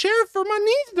of my chair for my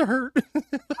knees to hurt.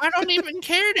 I don't even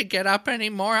care to get up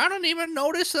anymore. I don't even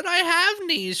notice that I have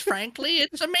knees, frankly.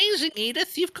 It's amazing,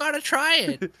 Edith. You've got to try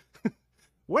it.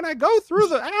 when I go through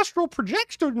the astral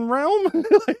projection realm.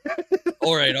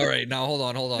 All right. Now hold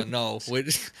on. No, we're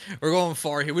going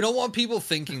far here. We don't want people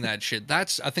thinking that shit. I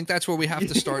think that's where we have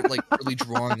to start like really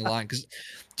drawing the line. Because,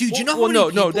 dude, you know how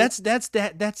many people... no, that's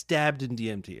dabbed in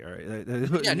DMT. All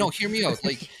right. Yeah, no, hear me out.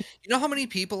 Like, you know how many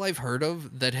people I've heard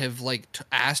of that have like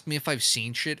asked me if I've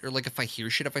seen shit or like if I hear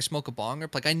shit if I smoke a bong, or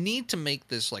like I need to make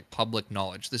this like public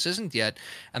knowledge. This isn't yet,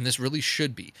 and this really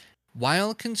should be.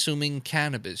 While consuming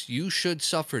cannabis, you should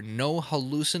suffer no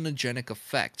hallucinogenic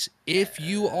effects. If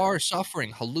you are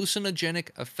suffering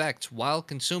hallucinogenic effects while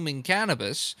consuming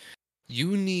cannabis,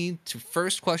 you need to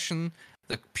first question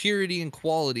the purity and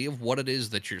quality of what it is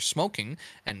that you're smoking.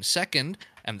 And second,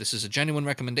 and this is a genuine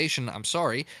recommendation, I'm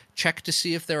sorry, check to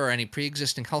see if there are any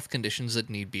pre-existing health conditions that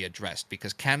need be addressed,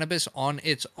 because cannabis on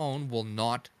its own will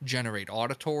not generate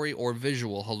auditory or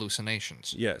visual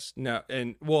hallucinations. Yes. Now,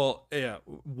 and well, yeah,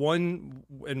 one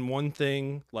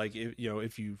thing, like,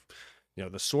 if you've,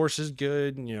 the source is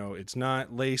good, it's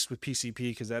not laced with PCP,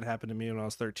 because that happened to me when I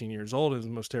was 13 years old. It was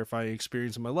the most terrifying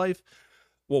experience of my life.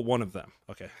 Well, one of them.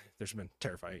 Okay, there's been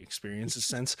terrifying experiences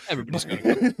since. Everybody's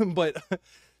gonna go. But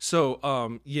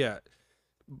so yeah.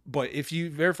 But if you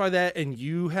verify that and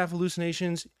you have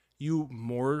hallucinations, you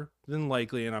more than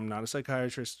likely, and I'm not a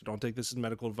psychiatrist, don't take this as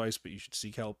medical advice, but you should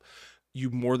seek help. You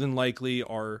more than likely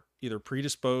are either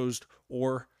predisposed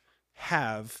or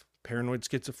have paranoid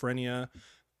schizophrenia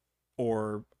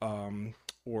or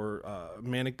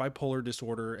manic bipolar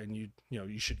disorder, and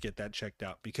you should get that checked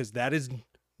out, because that is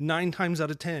 9 times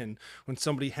out of 10 when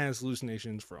somebody has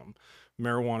hallucinations from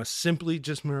marijuana, simply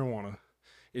just marijuana,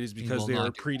 it is because they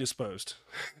are predisposed.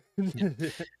 Yeah.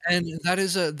 And that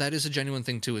is a genuine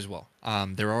thing too as well.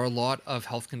 There are a lot of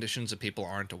health conditions that people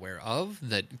aren't aware of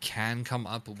that can come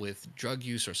up with drug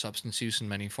use or substance use in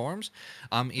many forms.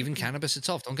 Even cannabis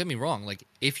itself, don't get me wrong, like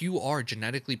if you are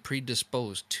genetically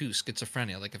predisposed to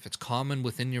schizophrenia, like if it's common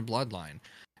within your bloodline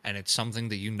and it's something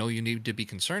that you need to be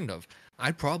concerned of,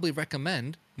 I'd probably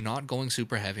recommend not going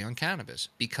super heavy on cannabis,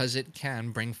 because it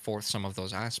can bring forth some of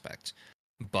those aspects.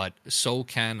 But so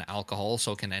can alcohol,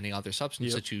 so can any other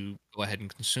substance that you go ahead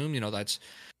and consume. That's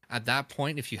at that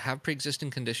point, if you have pre-existing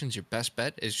conditions, your best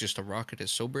bet is just to rock it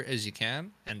as sober as you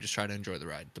can and just try to enjoy the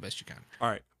ride the best you can. All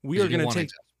right. We are going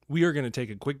to take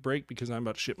a quick break because I'm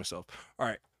about to shit myself. All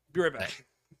right. Be right back.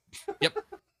 Yep.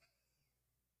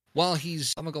 While I'm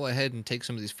going to go ahead and take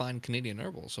some of these fine Canadian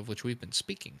herbals of which we've been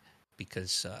speaking,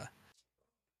 because,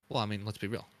 well, I mean, let's be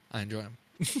real. I enjoy them.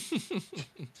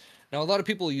 Now, a lot of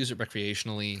people use it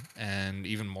recreationally, and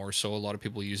even more so, a lot of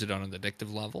people use it on an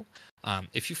addictive level.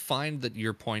 If you find that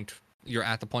you're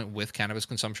at the point with cannabis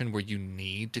consumption where you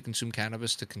need to consume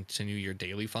cannabis to continue your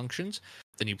daily functions,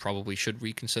 then you probably should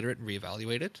reconsider it,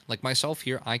 reevaluate it. Like myself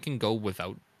here, I can go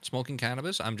without smoking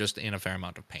cannabis. I'm just in a fair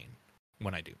amount of pain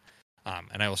when I do.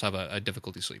 And I also have a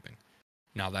difficulty sleeping.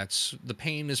 Now, the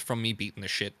pain is from me beating the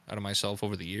shit out of myself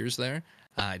over the years there.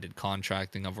 I did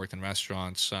contracting. I've worked in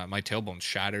restaurants. My tailbone's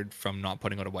shattered from not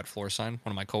putting out a wet floor sign.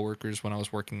 One of my coworkers, when I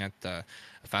was working at a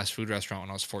fast food restaurant when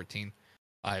I was 14,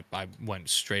 I went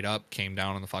straight up, came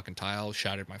down on the fucking tile,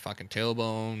 shattered my fucking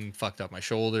tailbone, fucked up my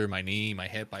shoulder, my knee, my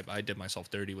hip. I did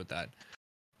myself dirty with that.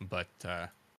 But,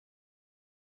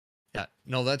 yeah,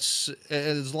 no, that's,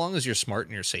 as long as you're smart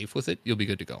and you're safe with it, you'll be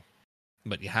good to go.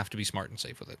 But you have to be smart and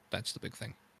safe with it. That's the big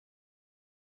thing.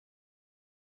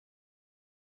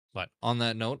 But on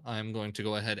that note, I'm going to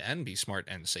go ahead and be smart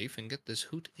and safe and get this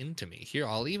hoot into me. Here,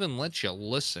 I'll even let you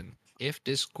listen if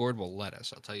Discord will let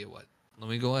us. I'll tell you what. Let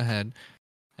me go ahead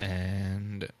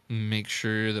and make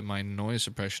sure that my noise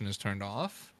suppression is turned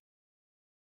off.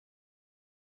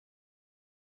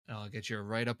 And I'll get you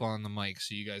right up on the mic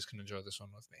so you guys can enjoy this one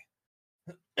with me.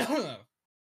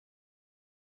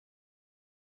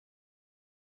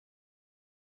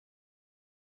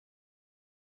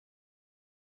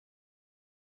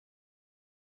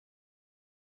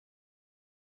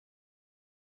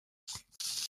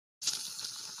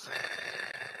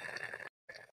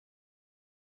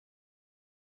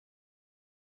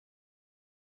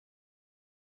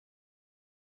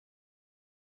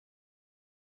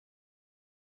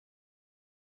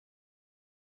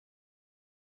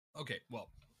 Okay, well,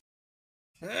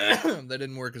 that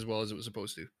didn't work as well as it was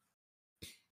supposed to.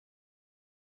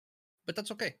 But that's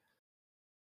okay.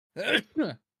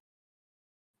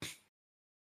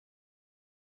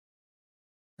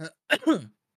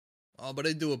 Oh, but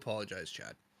I do apologize,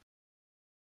 Chad.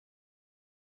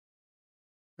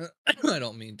 I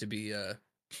don't mean to be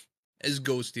as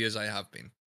ghosty as I have been.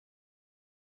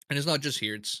 And it's not just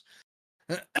here, it's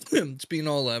it's been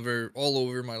all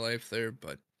over my life there,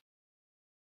 but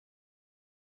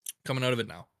coming out of it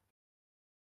now.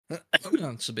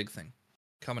 It's a big thing.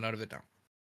 Coming out of it now.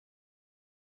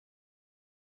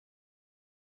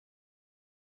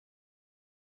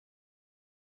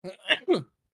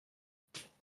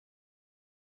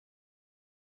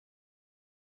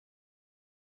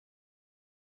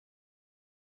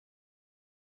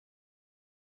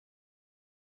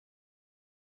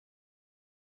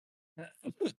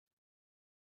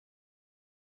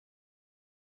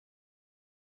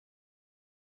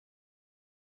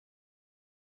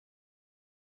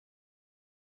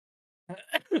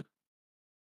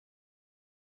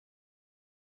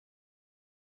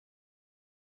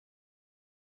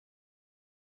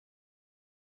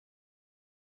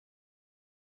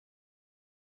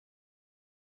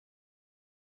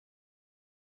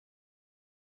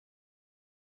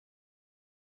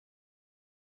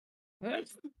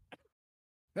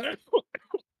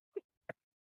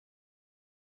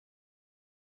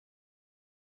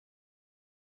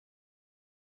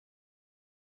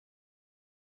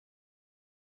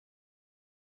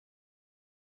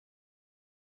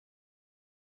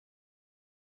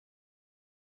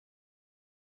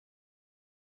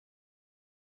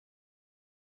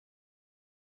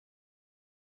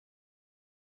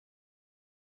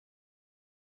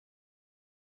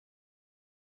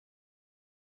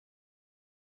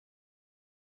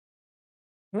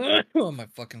 Oh, my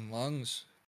fucking lungs.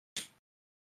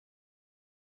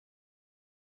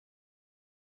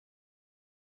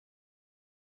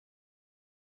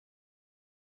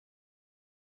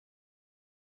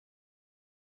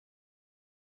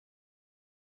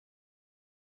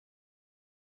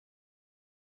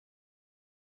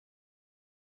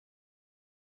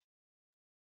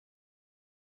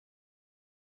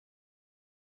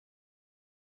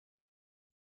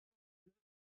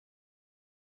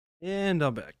 And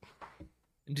I'm back.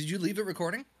 Did you leave it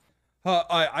recording?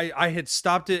 I had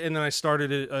stopped it and then I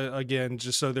started it again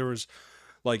just so there was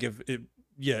like if it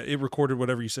it recorded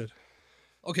whatever you said.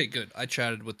 Okay, good. I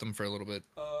chatted with them for a little bit.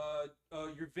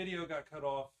 Your video got cut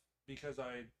off because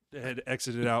I had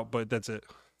exited out, but that's it.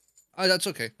 That's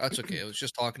okay. That's okay. I was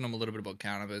just talking to them a little bit about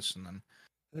cannabis, and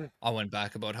then I went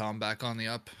back about how I'm back on the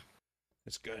up.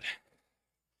 It's good.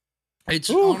 It's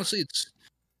honestly,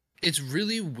 it's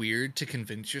really weird to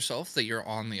convince yourself that you're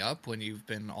on the up when you've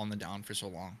been on the down for so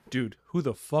long. Dude, who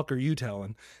the fuck are you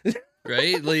telling?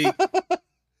 Right? Like,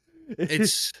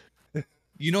 it's,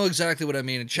 you know exactly what I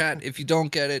mean. In chat, if you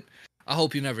don't get it, I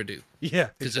hope you never do. Yeah,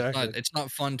 exactly. It's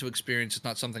not fun to experience. It's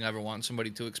not something I ever want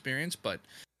somebody to experience, but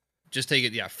just take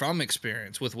it, from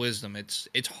experience with wisdom.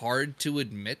 It's hard to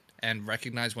admit and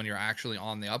recognize when you're actually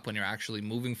on the up, when you're actually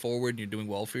moving forward and you're doing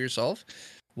well for yourself.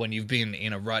 When you've been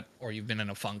in a rut or you've been in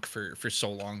a funk for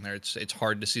so long there, it's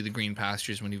hard to see the green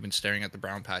pastures when you've been staring at the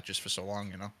brown patches for so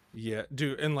long, you know? Yeah,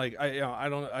 dude, and like I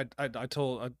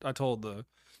told the I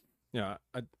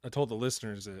told the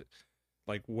listeners that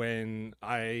like when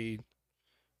I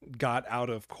got out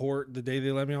of court the day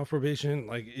they let me off probation,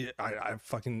 like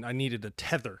I needed a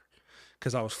tether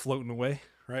because I was floating away,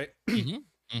 right?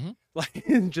 Like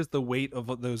just the weight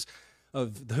of those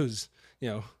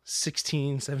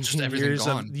 16,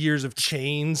 17 years of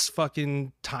chains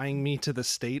fucking tying me to the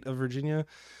state of Virginia.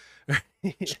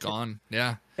 It's gone.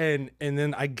 Yeah. And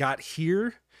then I got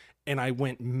here and I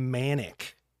went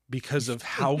manic because of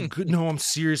how good. No, I'm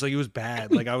serious. Like it was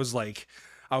bad. Like I was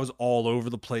all over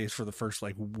the place for the first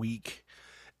like week.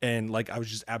 And like I was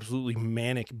just absolutely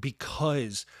manic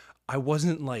because I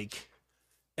wasn't like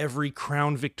every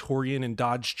Crown Victorian and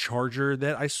Dodge Charger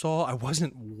that I saw. I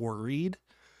wasn't worried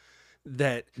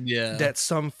that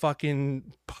some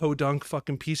fucking podunk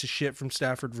fucking piece of shit from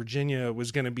Stafford, Virginia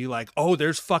was gonna be like, oh,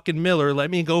 there's fucking Miller, let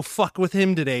me go fuck with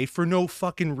him today for no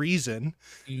fucking reason.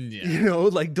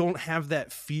 Like don't have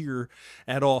that fear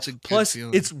at all. Plus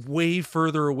it's way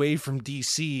further away from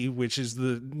DC, which is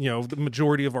the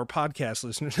majority of our podcast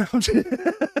listeners now.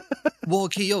 Well,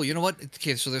 okay, you know what?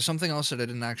 Okay, so there's something else that I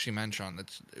didn't actually mention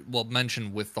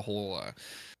mentioned with the whole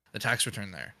the tax return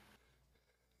there.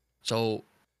 So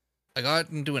I got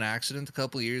into an accident a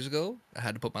couple of years ago. I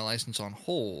had to put my license on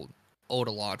hold. Owed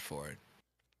a lot for it.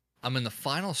 I'm in the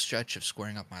final stretch of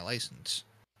squaring up my license,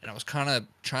 and I was kind of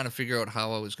trying to figure out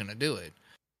how I was going to do it.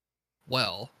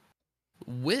 Well,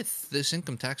 with this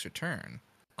income tax return,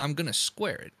 I'm going to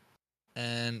square it,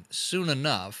 and soon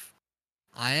enough,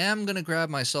 I am going to grab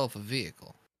myself a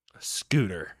vehicle. A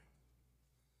scooter.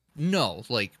 No,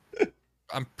 like,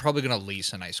 I'm probably going to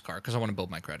lease a nice car because I want to build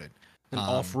my credit. An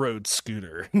off-road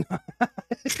scooter.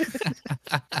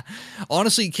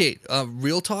 Honestly, Kate,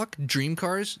 real talk, dream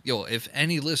cars. If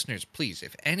any listeners, please,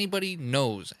 if anybody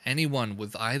knows anyone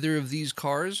with either of these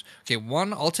cars, okay,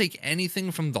 one, I'll take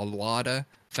anything from the Lada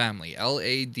family,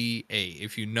 Lada.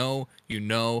 If you know, you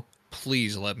know.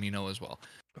 Please let me know as well.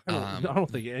 I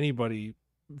don't think anybody.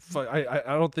 I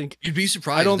don't think you'd be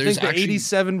surprised. I don't think the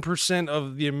 87%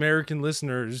 of the American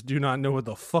listeners do not know what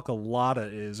the fuck a Lada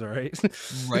is. All right,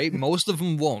 right. Most of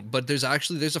them won't, but there's a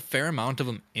fair amount of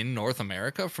them in North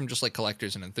America from just like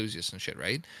collectors and enthusiasts and shit,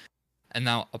 right? And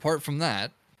now, apart from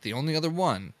that, the only other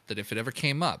one that if it ever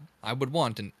came up, I would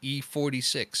want an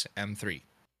E46 M3.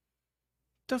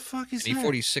 The fuck is an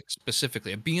E46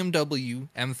 specifically, a BMW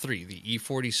M3, the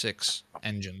E46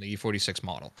 engine, the E46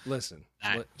 model. Listen.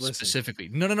 Specifically.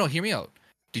 No, hear me out.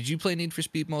 Did you play Need for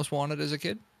Speed Most Wanted as a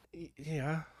kid?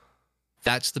 Yeah.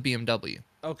 That's the BMW.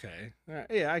 Okay.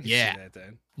 Yeah, I can see that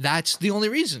then. That's the only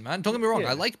reason, man. Don't get me wrong.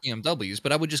 I like BMWs,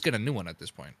 but I would just get a new one at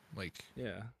this point. Like,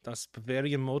 yeah, that's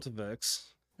Bavarian Motorworks.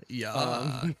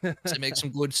 Yeah, to make some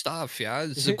good stuff, yeah.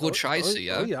 It's a good Scheiße,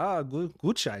 yeah. Oh, yeah,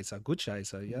 good Scheiße, yeah.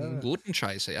 Guten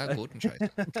Scheiße, yeah, guten Scheiße.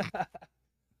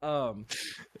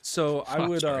 So I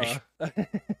would,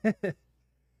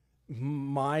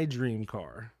 my dream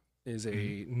car is a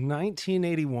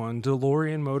 1981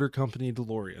 DeLorean Motor Company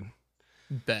DeLorean.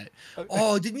 Bet.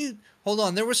 Oh, didn't you? Hold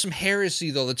on, there was some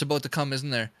heresy, though, that's about to come, isn't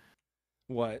there?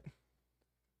 What?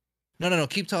 No.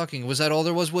 Keep talking. Was that all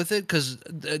there was with it? Because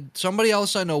somebody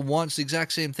else I know wants the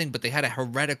exact same thing, but they had a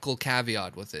heretical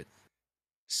caveat with it.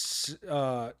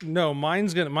 No,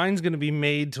 mine's gonna be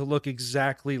made to look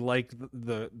exactly like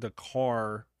the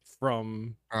car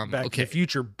from Back to the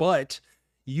Future, but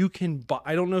you can buy.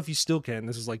 I don't know if you still can.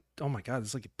 This is like, oh my god, this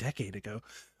is like a decade ago.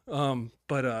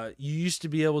 But you used to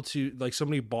be able to, like,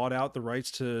 somebody bought out the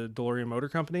rights to DeLorean Motor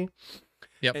Company.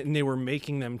 Yep. And they were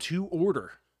making them to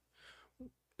order.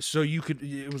 So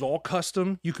it was all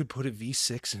custom. You could put a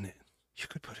V6 in it. You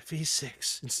could put a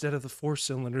V6 instead of the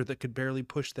 4-cylinder that could barely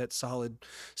push that solid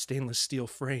stainless steel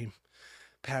frame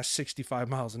past 65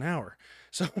 miles an hour.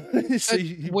 So,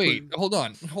 hold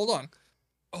on.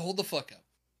 Hold the fuck up.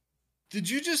 Did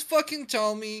you just fucking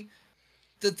tell me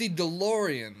that the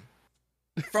DeLorean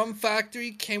from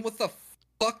factory came with a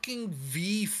fucking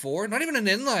V4? Not even an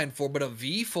inline 4, but a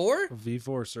V4? A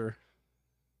V4, sir.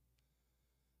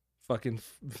 Fucking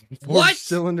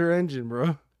 4-cylinder engine,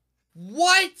 bro.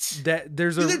 What?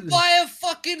 You could buy a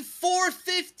fucking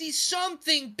 450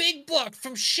 something big block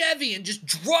from Chevy and just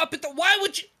drop it. Why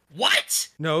would you? What?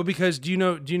 No, because do you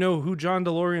know who John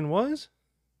DeLorean was?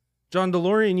 John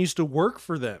DeLorean used to work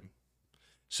for them.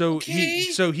 So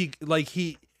he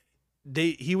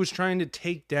was trying to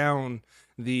take down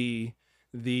the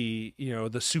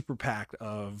super PAC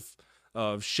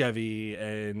of Chevy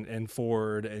and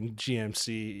Ford and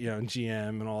GMC, and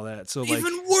GM and all that. So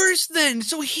even worse then.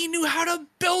 So he knew how to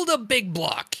build a big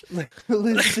block.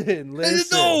 Listen.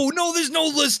 No, there's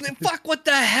no listening. Fuck, what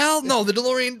the hell? No, the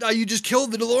DeLorean, you just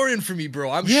killed the DeLorean for me,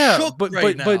 bro. I'm shook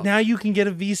right now. But now you can get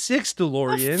a V6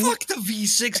 DeLorean. Oh, fuck the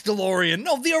V6 DeLorean.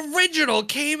 No, the original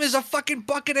came as a fucking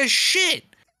bucket of shit.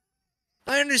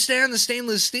 I understand the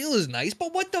stainless steel is nice,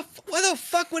 but why the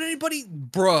fuck would anybody,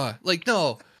 bruh? Like,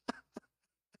 no.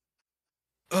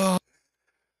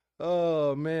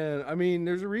 Oh man, I mean,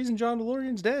 there's a reason John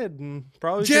DeLorean's dead, and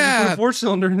probably put a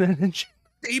 4-cylinder in that engine.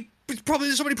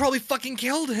 Somebody probably fucking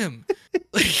killed him.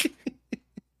 Like,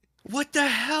 what the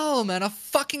hell, man? A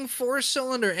fucking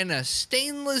 4-cylinder in a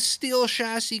stainless steel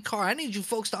chassis car. I need you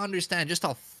folks to understand just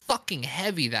how fucking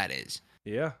heavy that is.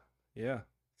 Yeah.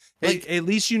 Like, hey, at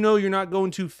least you know you're not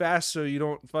going too fast, so you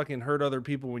don't fucking hurt other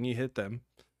people when you hit them.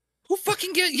 Who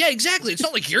fucking yeah, exactly. It's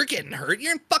not like you're getting hurt.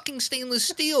 You're in fucking stainless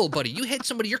steel, buddy. You hit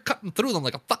somebody, you're cutting through them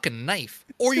like a fucking knife.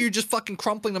 Or you're just fucking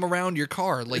crumpling them around your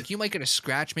car. Like, you might get a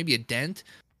scratch, maybe a dent.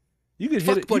 You could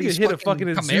hit a fucking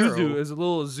Isuzu as a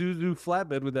little Isuzu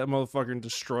flatbed with that motherfucker and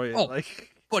destroy it. Oh,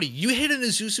 like, buddy, you hit an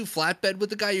Isuzu flatbed with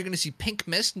the guy, you're gonna see pink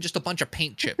mist and just a bunch of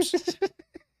paint chips.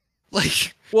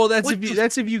 Like, well, that's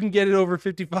if you can get it over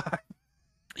 55.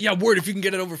 Yeah, word, if you can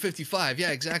get it over 55.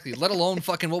 Yeah, exactly. Let alone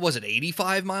fucking, what was it,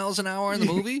 85 miles an hour in the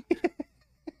movie?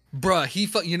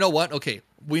 Bruh, you know what? Okay,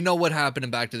 we know what happened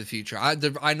in Back to the Future.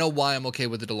 I know why I'm okay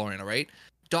with the DeLorean, all right?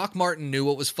 Doc Martin knew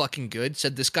what was fucking good,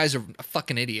 said this guy's a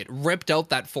fucking idiot, ripped out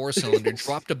that 4-cylinder,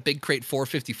 dropped a big crate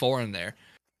 454 in there,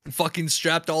 and fucking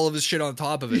strapped all of his shit on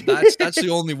top of it. That's the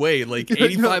only way. Like,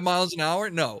 85 miles an hour?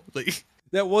 No. Like,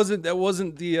 That wasn't the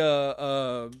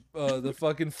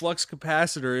fucking flux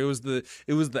capacitor.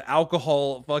 It was the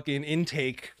alcohol fucking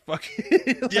intake.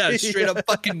 Fucking yeah, straight up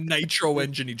fucking nitro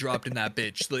engine he dropped in that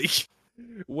bitch. Like,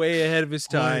 way ahead of his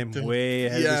time. Way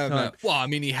ahead of his time. Man. Well, I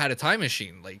mean, he had a time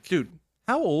machine. Like, dude,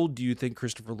 how old do you think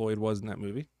Christopher Lloyd was in that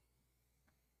movie?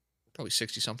 Probably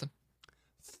 60 something.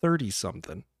 30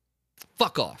 something.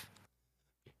 Fuck off.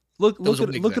 Look That was a at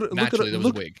wig look then. at Naturally, that was a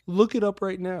look wig. look it up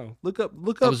right now. Look up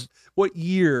That was what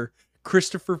year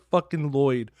Christopher fucking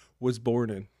Lloyd was born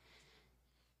in.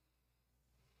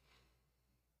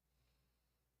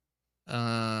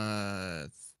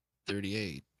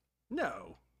 38.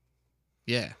 No.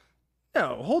 Yeah.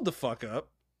 No, hold the fuck up.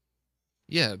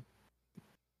 Yeah.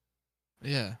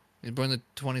 Yeah. He was born the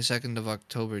 22nd of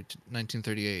October,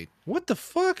 1938. What the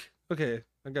fuck? Okay,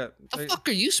 The fuck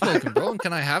are you smoking, bro? And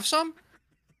can I have some?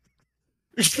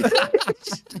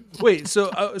 Wait, so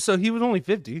he was only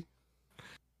 50.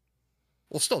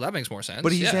 Well, still, that makes more sense.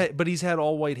 But yeah. he's had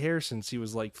all white hair since he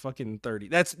was like fucking 30.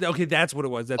 That's okay, that's what it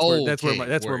was. That's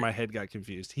where my head got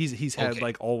confused. He's had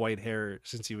like all white hair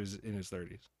since he was in his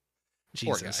 30s.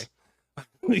 Jesus. Poor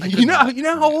guy. you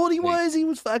know how old he was? He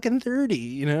was fucking 30.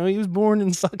 You know, he was born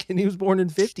in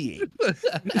 58.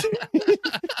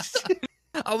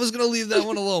 I was gonna leave that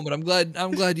one alone, but I'm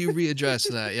glad you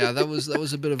readdressed that. Yeah, that was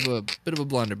a bit of a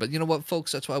blunder. But you know what,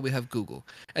 folks? That's why we have Google.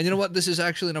 And you know what? This is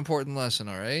actually an important lesson.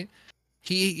 All right.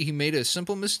 He made a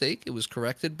simple mistake. It was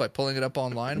corrected by pulling it up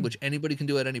online, which anybody can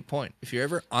do at any point. If you're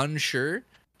ever unsure,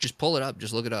 just pull it up.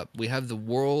 Just look it up. We have the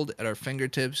world at our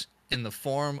fingertips in the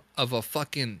form of a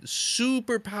fucking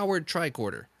super powered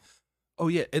tricorder. Oh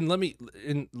yeah, and let me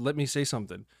say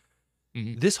something.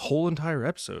 Mm-hmm. This whole entire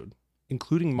episode,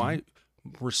 including my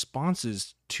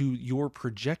responses to your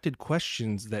projected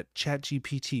questions that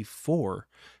ChatGPT 4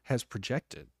 has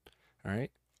projected, all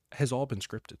right, has all been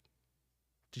scripted.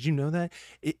 Did you know that?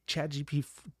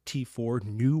 ChatGPT 4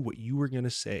 knew what you were going to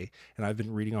say, and I've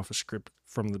been reading off a script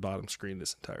from the bottom screen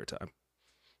this entire time.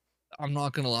 I'm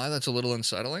not gonna lie, that's a little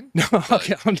unsettling. No,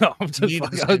 okay, I'm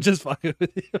just fucking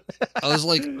with you. I was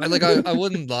like, I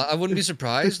wouldn't be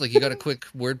surprised. Like, you got a quick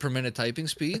word per minute typing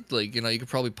speed. Like, you know, you could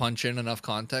probably punch in enough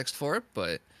context for it,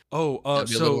 but that'd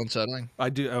be a little unsettling. I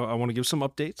want to give some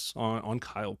updates on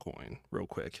Kyle Coin real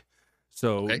quick.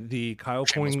 So the Kyle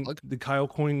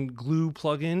Coin glue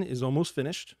plugin is almost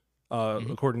finished.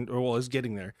 Is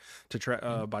getting there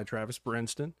by Travis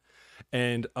Brenston.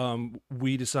 And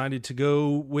we decided to go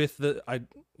with I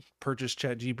purchased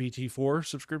ChatGPT 4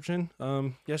 subscription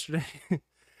yesterday.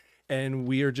 And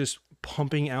we are just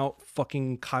pumping out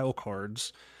fucking Kyle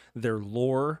cards, their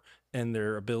lore and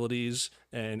their abilities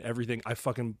and everything. I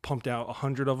fucking pumped out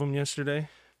 100 of them yesterday.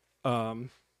 And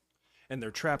their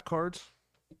trap cards.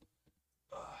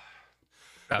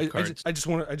 I just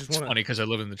want to. It's funny because I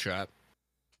live in the trap.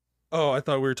 Oh, I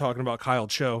thought we were talking about Kyle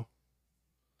Cho.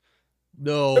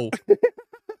 No.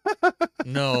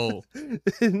 No.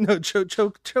 No,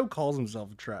 Cho calls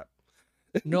himself a trap.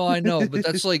 No, I know, but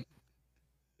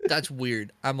that's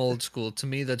weird. I'm old school. To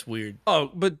me, that's weird.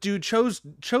 Oh, but dude, Cho's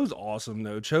awesome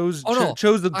though. Cho's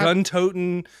the gun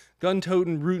toting,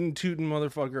 rootin' tootin'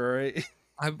 motherfucker, right?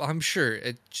 I'm sure.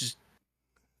 It just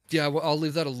I'll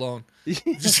leave that alone.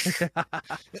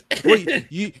 Wait,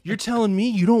 you're telling me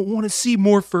you don't want to see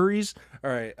more furries?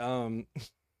 All right.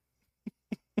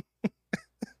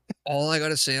 All I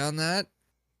gotta say on that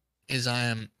is I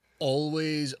am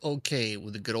always okay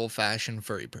with a good old fashioned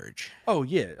furry purge. Oh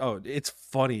yeah. Oh, it's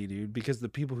funny, dude, because the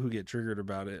people who get triggered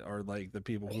about it are like the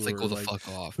people who they are go the like, fuck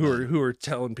off, who are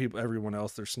telling everyone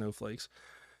else they're snowflakes.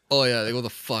 Oh yeah, they go the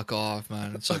fuck off,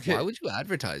 man. It's like, why would you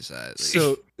advertise that?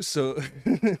 So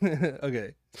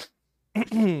okay.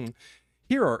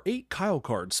 Here are 8 Kyle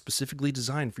cards specifically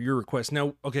designed for your request.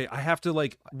 Now, okay, I have to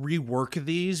like rework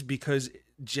these because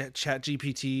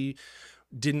ChatGPT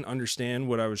didn't understand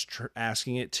what I was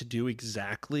asking it to do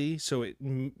exactly. So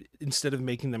instead of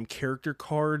making them character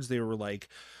cards, they were like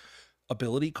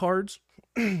ability cards.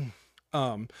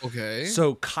 Okay.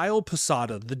 So Kyle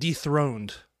Posada, the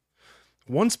Dethroned.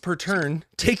 Once per turn,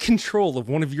 take control of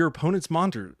one of your opponent's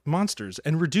monsters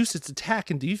and reduce its attack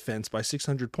and defense by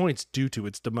 600 points due to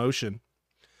its demotion.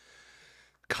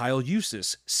 Kyle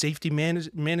Eustace, Safety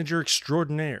Manager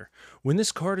Extraordinaire. When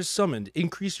this card is summoned,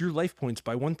 increase your life points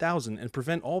by 1,000 and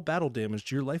prevent all battle damage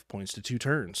to your life points to 2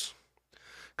 turns.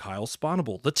 Kyle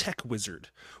Spawnable, the Tech Wizard.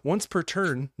 Once per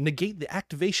turn, negate the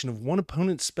activation of one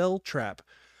opponent's spell, trap,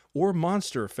 or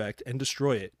monster effect and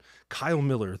destroy it. Kyle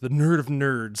Miller, the Nerd of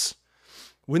Nerds.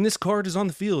 When this card is on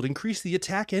the field, increase the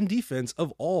attack and defense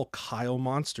of all Kyle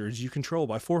monsters you control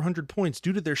by 400 points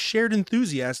due to their shared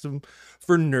enthusiasm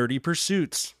for nerdy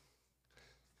pursuits.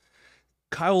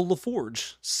 Kyle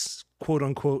LaForge,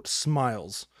 quote-unquote,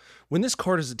 Smiles. When this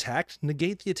card is attacked,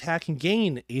 negate the attack and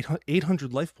gain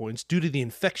 800 life points due to the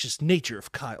infectious nature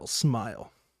of Kyle's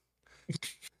smile.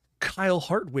 Kyle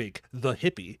Hartwig, the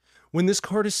Hippie. When this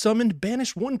card is summoned,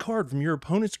 banish one card from your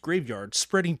opponent's graveyard,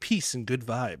 spreading peace and good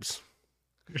vibes.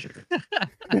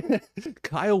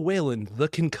 Kyle Whalen, the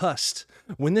Concussed.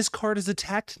 When this card is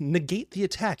attacked, negate the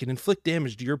attack and inflict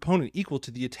damage to your opponent equal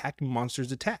to the attacking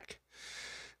monster's attack.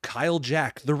 Kyle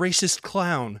Jack, the Racist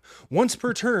Clown. Once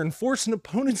per turn, force an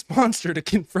opponent's monster to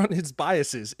confront its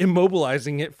biases,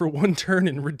 immobilizing it for 1 turn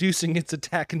and reducing its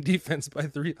attack and defense by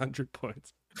 300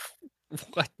 points.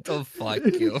 What the fuck,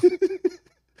 yo?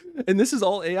 And this is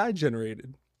all AI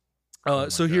generated.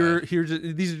 So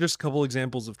these are just a couple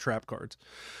examples of trap cards.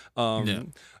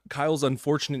 Kyle's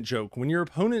Unfortunate Joke. When your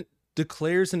opponent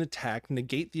declares an attack,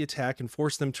 negate the attack and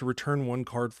force them to return 1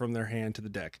 card from their hand to the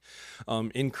deck.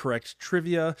 Incorrect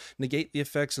Trivia. Negate the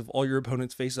effects of all your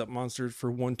opponent's face-up monsters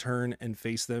for 1 turn and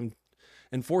force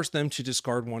them to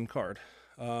discard 1 card.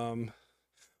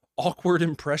 Awkward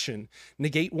Impression.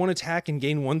 Negate 1 attack and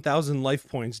gain 1,000 life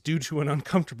points due to an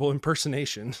uncomfortable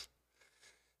impersonation.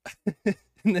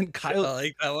 And then I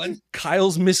like that one.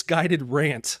 Kyle's Misguided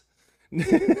Rant.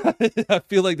 I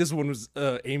feel like this one was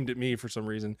aimed at me for some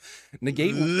reason.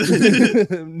 Negate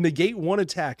 1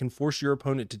 attack and force your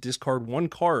opponent to discard 1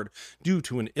 card due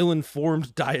to an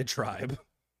ill-informed diatribe.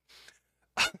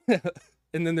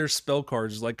 And then there's spell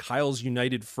cards like Kyle's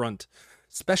United Front.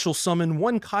 Special summon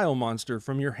 1 Kyle monster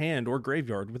from your hand or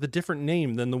graveyard with a different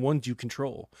name than the ones you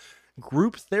control.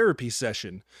 Group Therapy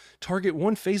Session. Target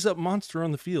 1 face-up monster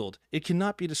on the field. It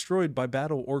cannot be destroyed by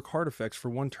battle or card effects for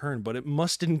 1 turn, but it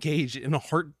must engage in a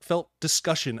heartfelt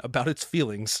discussion about its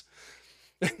feelings.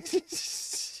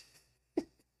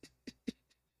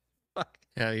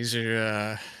 Yeah, these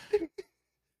are...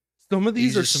 Some of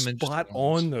these are spot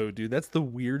on, though, dude. That's the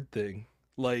weird thing.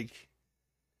 Like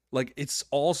it's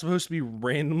all supposed to be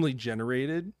randomly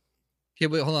generated. Okay,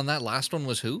 wait, hold on. That last one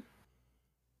was who?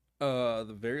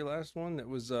 The very last one, that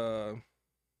was there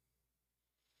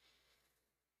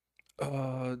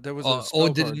was a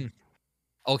spell card.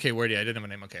 Okay, word, yeah, I didn't have a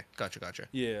name. Okay, gotcha.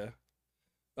 Yeah.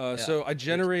 So I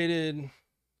generated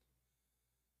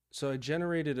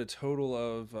a total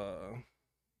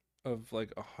of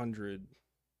like 100.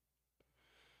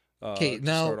 Okay,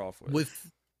 now start off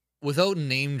without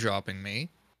name dropping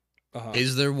me,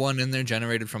 is there one in there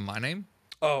generated from my name?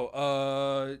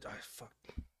 Oh, fuck.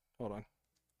 Hold on.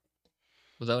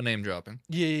 Without name dropping.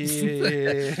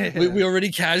 Yeah. we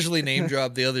already casually name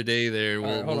dropped the other day there.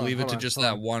 We'll leave it to just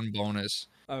that one bonus.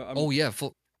 No,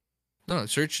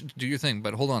 search, do your thing.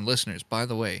 But hold on, listeners. By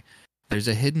the way, there's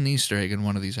a hidden Easter egg in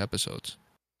one of these episodes.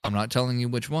 I'm not telling you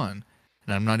which one.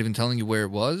 And I'm not even telling you where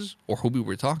it was or who we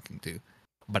were talking to.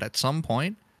 But at some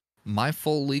point, my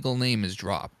full legal name is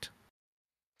dropped.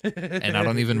 And I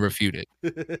don't even refute it.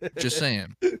 Just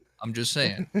saying. I'm just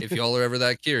saying. If y'all are ever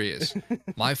that curious,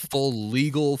 my full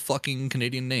legal fucking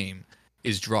Canadian name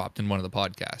is dropped in one of the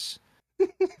podcasts.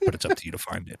 But it's up to you to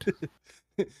find it.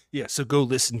 Yeah, so go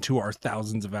listen to our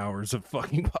thousands of hours of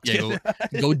fucking podcast.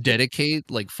 Yeah, go dedicate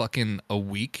like fucking a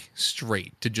week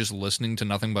straight to just listening to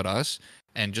nothing but us.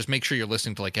 And just make sure you're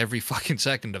listening to like every fucking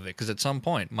second of it. Because at some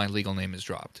point, my legal name is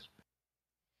dropped.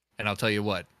 And I'll tell you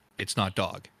what, it's not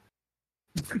dog.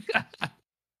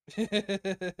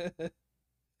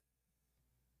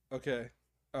 Okay.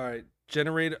 All right.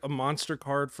 Generate a monster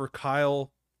card for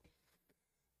Kyle,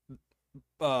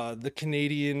 the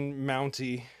Canadian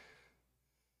Mountie.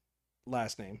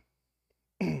 Last name.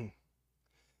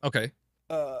 Okay.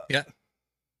 Yeah.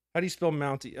 How do you spell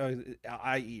Mountie?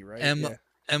 I-E, right?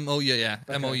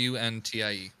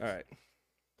 M-O-U-N-T-I-E. All right.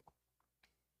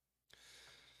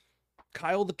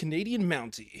 Kyle, the Canadian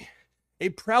Mountie. A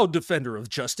proud defender of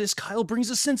justice, Kyle brings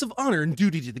a sense of honor and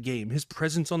duty to the game. His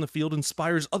presence on the field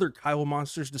inspires other Kyle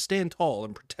monsters to stand tall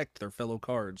and protect their fellow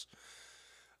cards.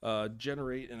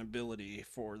 Generate an ability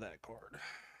for that card.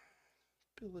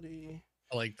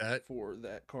 I like that. For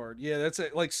that card. Yeah, that's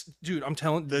it. Like, dude, I'm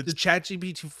telling the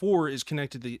ChatGPT 4 is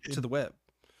connected to the web.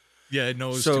 Yeah, it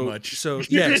knows too much. So,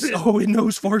 yes. Oh, it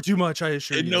knows far too much, I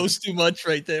assure you. It knows too much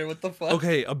right there. What the fuck?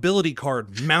 Okay, ability card,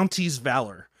 Mountie's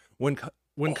Valor. When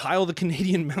Kyle the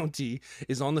Canadian Mountie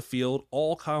is on the field,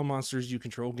 all Kyle monsters you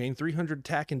control gain 300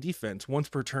 attack and defense. Once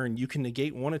per turn, you can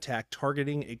negate 1 attack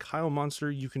targeting a Kyle monster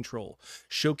you control,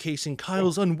 showcasing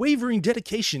Kyle's unwavering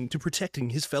dedication to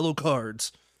protecting his fellow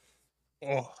cards.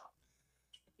 Oh.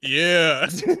 Yeah.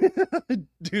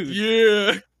 Dude.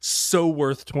 Yeah. So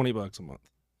worth $20 a month.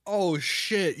 Oh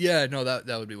shit. Yeah, no, that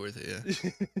would be worth it, yeah.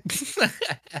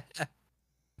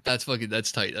 That's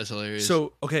tight. That's hilarious.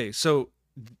 So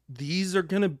these are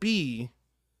gonna be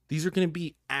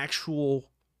actual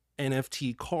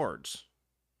NFT cards.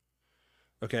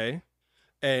 Okay.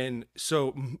 And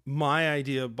so my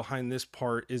idea behind this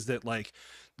part is that like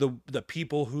the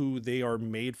people who they are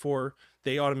made for,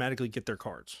 they automatically get their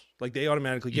cards. Like they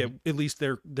automatically get at least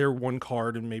their one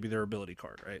card and maybe their ability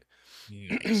card, right?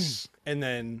 Nice. And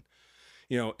then,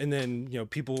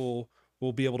 people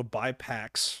will be able to buy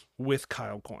packs with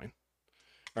Kyle Coin,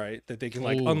 right? That they can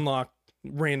like unlock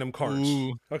random cards.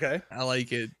 Ooh. Okay. I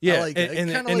like it. Yeah, I like it.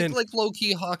 and Kind then of like low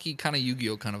key hockey, kind of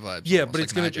Yu-Gi-Oh kind of vibes. yeah, almost, but like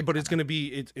it's gonna Magic but it's kinda. gonna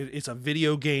be it's a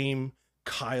video game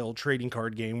Kyle trading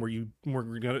card game where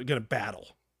we're gonna battle.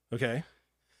 Okay.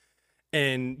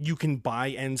 And you can buy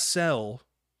and sell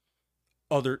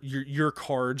your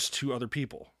cards to other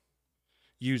people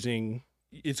using,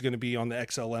 it's going to be on the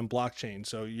XLM blockchain.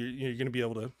 So you're going to be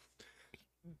able to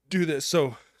do this.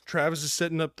 So Travis is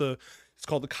setting up it's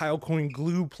called the Kyle Coin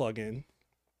Glue plugin,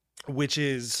 which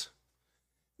is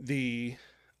this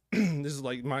is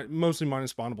like mostly mine and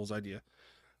Spawnable's idea.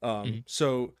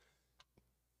 So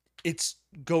it's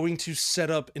going to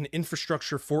set up an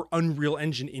infrastructure for Unreal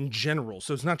Engine in general.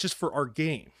 So it's not just for our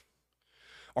game.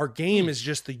 Our game is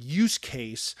just the use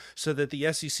case so that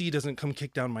the SEC doesn't come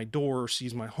kick down my door or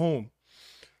seize my home.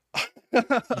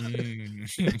 Yeah,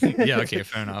 okay,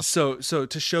 fair enough. So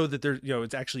to show that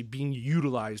it's actually being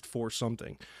utilized for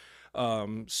something.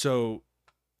 But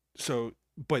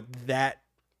that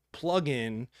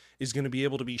plugin is going to be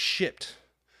able to be shipped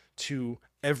to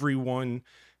everyone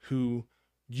who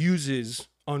uses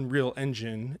Unreal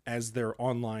Engine as their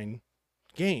online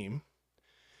game,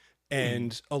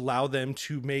 and allow them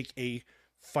to make a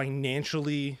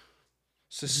financially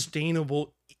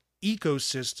sustainable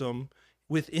ecosystem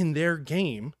within their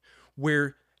game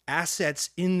where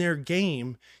assets in their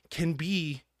game can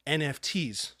be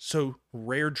NFTs. So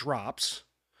rare drops,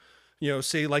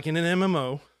 say like in an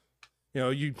MMO,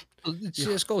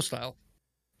 CS:GO style.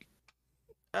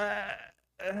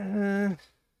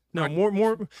 No,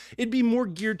 more. It'd be more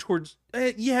geared towards.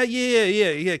 Yeah.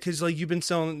 Because like you've been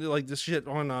selling like this shit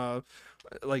on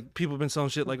like people have been selling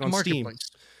shit like on Steam,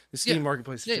 the Steam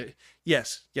marketplace. Yeah.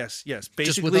 Yes.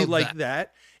 Basically like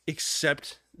that,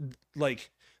 except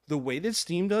like the way that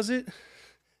Steam does it,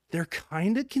 they're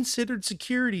kind of considered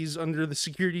securities under the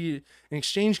Security and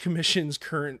Exchange Commission's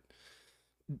current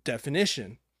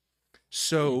definition.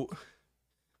 So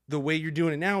the way you're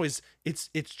doing it now is it's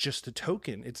just a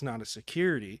token. It's not a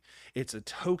security. It's a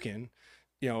token,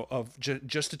 of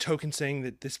just a token saying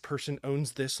that this person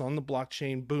owns this on the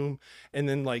blockchain. Boom. And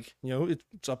then like,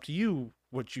 it's up to you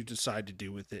what you decide to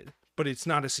do with it. But it's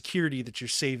not a security that you're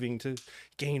saving to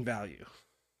gain value.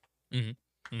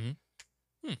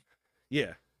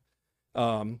 Yeah.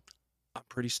 I'm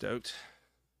pretty stoked.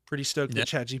 That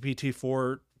ChatGPT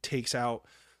 4 takes out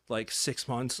like 6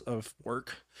 months of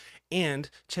work, and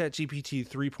ChatGPT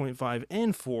 3.5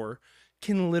 and 4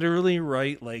 can literally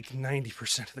write like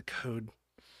 90% of the code.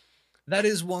 That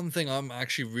is one thing I'm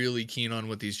actually really keen on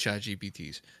with these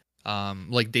ChatGPTs.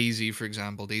 Like Daisy, for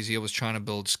example. Daisy I was trying to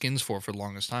build skins for the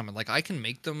longest time, and like I can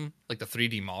make them like the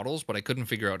 3D models, but I couldn't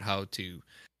figure out how to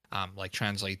like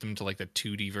translate them to like the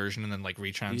 2D version and then like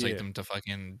retranslate them to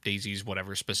fucking Daisy's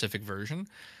whatever specific version.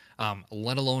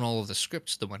 Let alone all of the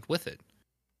scripts that went with it.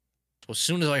 So as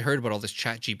soon as I heard about all this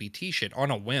ChatGPT shit,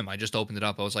 on a whim, I just opened it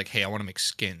up. I was like, hey, I want to make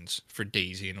skins for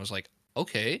Daisy. And it was like,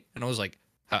 okay. And I was like,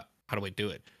 how do I do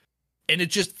it? And it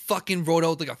just fucking wrote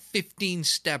out like a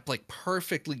 15-step, like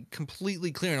perfectly,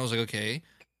 completely clear. And I was like, okay.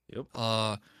 Yep.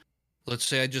 Let's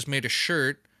say I just made a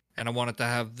shirt and I wanted to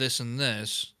have this and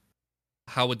this.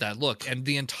 How would that look? And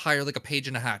the entire, like a page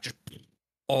and a half, just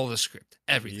all the script,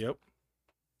 everything.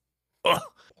 Yep.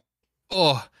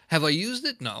 Oh, have I used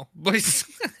it? No. But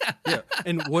yeah.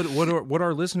 And what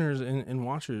our listeners and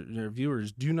watchers, their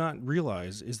viewers do not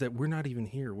realize is that we're not even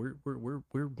here. We're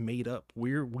made up.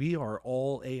 We are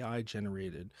all AI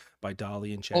generated by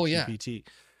DALL-E and ChatGPT.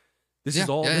 This is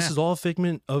all a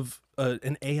figment of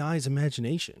an AI's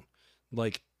imagination.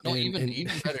 Like even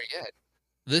better yet.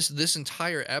 This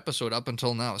entire episode up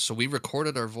until now, so we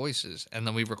recorded our voices and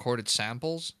then we recorded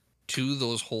samples to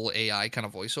those whole AI kind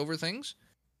of voiceover things.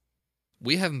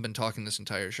 We haven't been talking this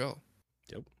entire show.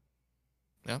 Yep.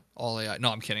 Yeah, all AI. No,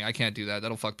 I'm kidding. I can't do that.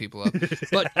 That'll fuck people up.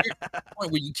 But here's the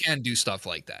point where you can do stuff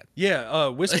like that. Yeah,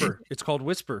 Whisper. It's called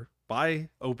Whisper by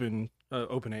OpenAI.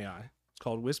 It's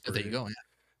called Whisper. There you go.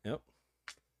 Yeah. Yep.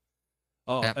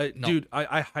 Oh, dude,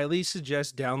 I highly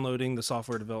suggest downloading the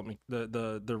software development,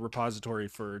 the repository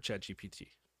for ChatGPT.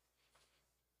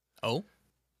 Oh?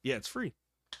 Yeah, it's free.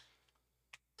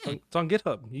 It's on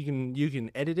GitHub. You can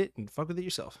edit it and fuck with it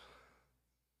yourself.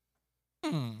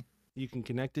 You can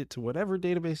connect it to whatever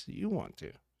database that you want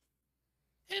to.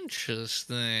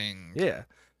 Interesting. Yeah.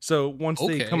 So once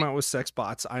they come Okay. out with sex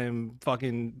bots, I am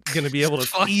fucking gonna be able to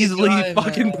Fucking easily God,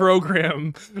 fucking man.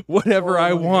 program whatever Oh I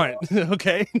my want.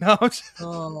 Okay? No,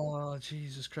 Oh,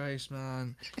 Jesus Christ,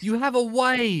 man. You have a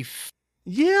wife.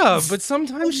 yeah, but You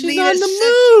sometimes she's need not a in sex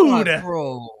the bot, mood.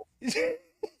 bro.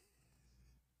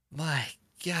 My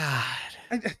God.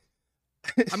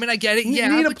 I mean, I get it. Yeah,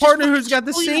 Need a but partner just who's got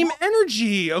the pull your same horn-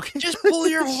 energy. Okay, Just pull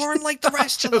your horn like the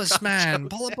rest of joke, us, man.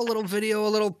 Pull up a little video, a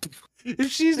little.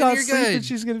 If she's Then not you're sleeping, good.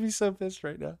 she's gonna be so pissed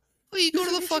right now. Well, you go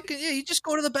to the fucking You just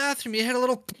go to the bathroom. You hit a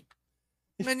little.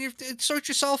 Man, you sort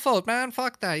yourself out, man.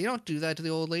 Fuck that. You don't do that to the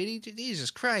old lady.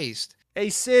 Jesus Christ. Hey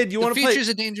Sid, you The want to play? future's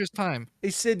a dangerous time. Hey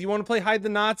Sid, you want to play hide the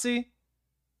Nazi?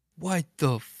 What the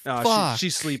Oh, fuck?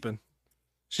 she's sleeping.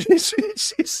 She's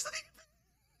sleeping.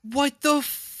 What the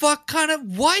fuck kind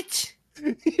of what?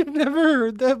 You've never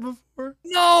heard that before?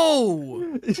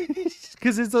 No.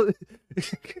 Because it's a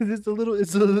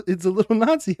little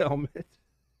Nazi helmet.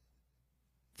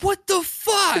 What the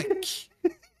fuck?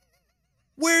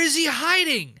 Where is he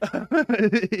hiding?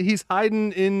 He's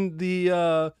hiding in the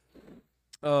What,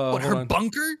 hold her on.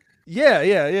 bunker? Yeah.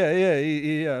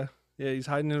 Yeah, he's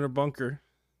hiding in her bunker.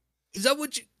 Is that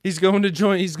what you? He's going to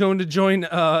join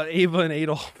Ava and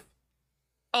Adolf.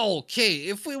 Okay,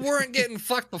 if we weren't getting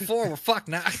fucked before, we're fucked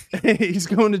now. He's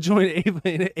going to join Ava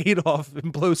and Adolf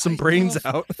and blow some brains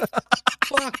out.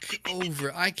 Fuck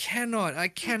over. I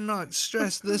cannot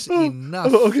stress this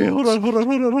enough. Okay, hold on.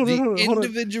 The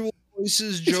individual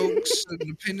voices, jokes, and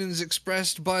opinions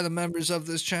expressed by the members of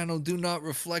this channel do not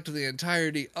reflect the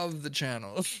entirety of the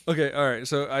channel. Okay, all right.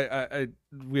 So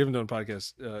we haven't done a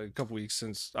podcast a couple weeks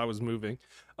since I was moving.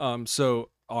 So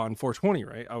on 420,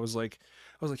 right? I was like,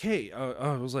 hey,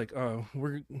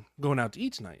 we're going out to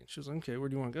eat tonight. And she was like, okay, where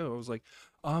do you want to go? I was like,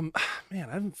 man,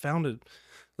 I haven't found it.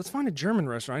 Let's find a German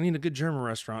restaurant. I need a good German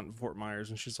restaurant in Fort Myers.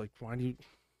 And she's like, why do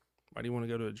you want to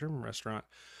go to a German restaurant?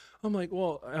 I'm like,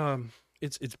 well,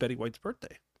 it's Betty White's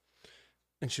birthday.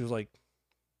 And she was like,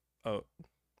 oh,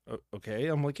 okay.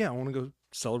 I'm like, yeah, I want to go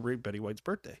celebrate Betty White's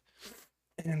birthday.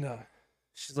 And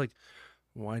she's like,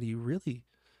 why do you really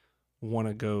want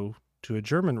to go to a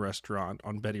German restaurant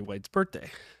on Betty White's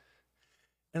birthday?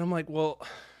 And I'm like, well,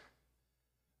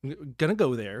 I'm gonna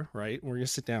go there, right? We're gonna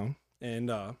sit down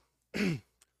and I'm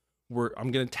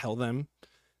gonna tell them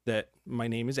that my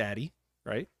name is Addie,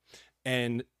 right?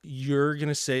 And you're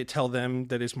gonna tell them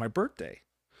that it's my birthday.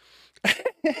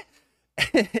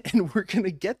 And we're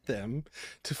gonna get them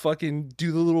to fucking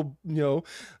do the little,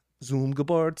 Zum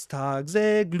Geburtstag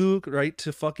sehr Glück, right?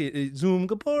 To fucking Zum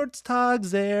Geburtstag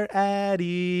sehr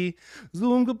Addie,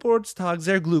 Zum Geburtstag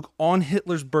sehr Glück on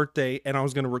Hitler's birthday, and I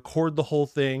was gonna record the whole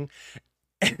thing,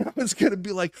 and I was gonna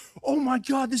be like, oh my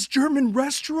god, this German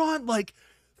restaurant like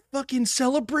fucking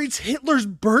celebrates Hitler's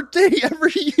birthday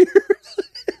every year.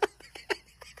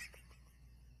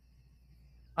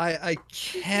 I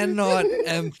cannot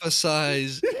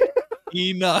emphasize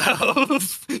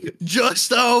enough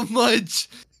just how much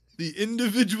the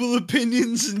individual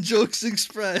opinions and jokes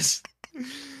expressed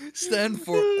stand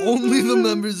for only the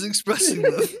members expressing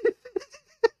them.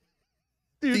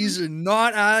 Dude. These are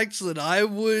not acts that I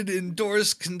would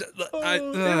endorse.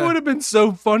 It would have been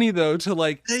so funny though to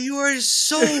like. You are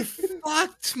so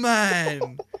fucked,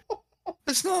 man.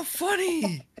 That's not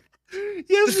funny.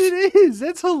 Yes, it is.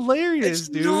 That's hilarious, It's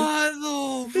dude. not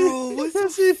though, bro. What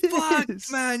Yes, the it fuck, is.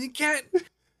 man? You can't.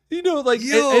 Like,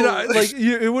 Yo.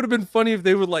 it would have been funny if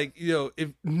they would like, if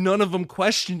none of them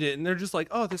questioned it and they're just like,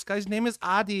 oh, this guy's name is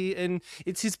Adi and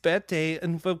it's his birthday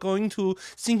and we're going to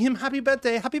sing him happy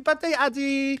birthday,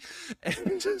 Adi.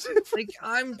 And Like,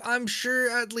 I'm sure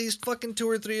at least fucking 2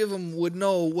 or 3 of them would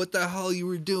know what the hell you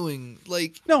were doing.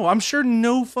 Like, no, I'm sure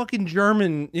no fucking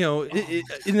German, in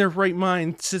their right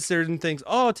mind sits there and thinks,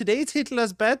 oh, today's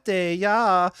Hitler's birthday,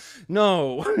 yeah.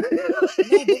 No.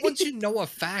 no, but once you know a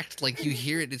fact, like you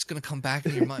hear it, it's gonna come back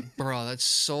in your mind, bro. That's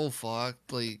so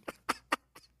fucked. Like,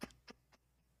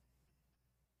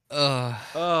 Oh,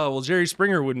 well, Jerry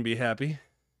Springer wouldn't be happy.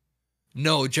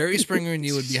 no, Jerry Springer and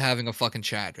you would be having a fucking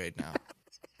chat right now.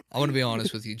 I want to be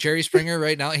honest with you. Jerry Springer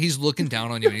right now, he's looking down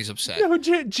on you and he's upset. No,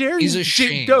 Jerry's He's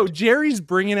ashamed. Jerry's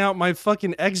bringing out my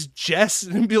fucking ex Jess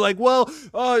and be like, well,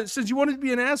 since you wanted to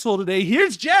be an asshole today,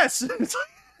 here's Jess. It's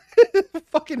like,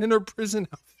 fucking in her prison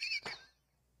outfit.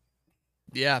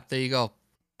 Yeah, there you go.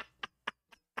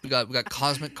 We got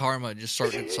cosmic karma just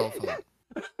sorting itself out.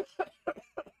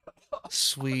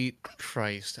 Sweet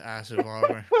Christ, acid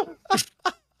bomber.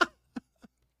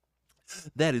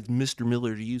 That is Mr.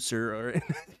 Miller to you, sir. All right.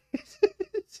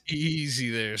 Easy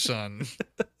there, son.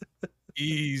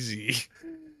 Easy.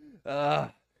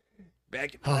 Back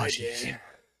in Oh, my jeez. day.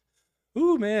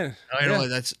 Ooh, man. I know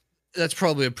that's That's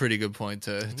probably a pretty good point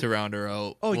to round her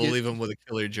out. Oh, we'll yeah. leave him with a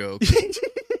killer joke.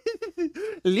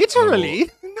 Literally.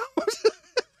 No.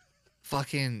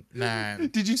 Fucking man.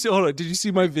 Did you see? Hold on. Did you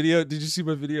see my video? Did you see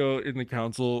my video in the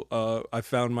council? I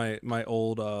found my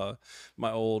old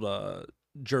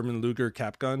German Luger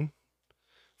cap gun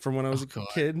from when I was a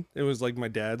kid. It was like my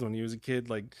dad's when he was a kid,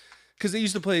 like because they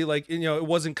used to play like it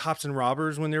wasn't cops and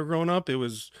robbers when they were growing up. It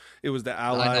was the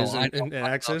Allies and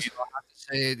Axis.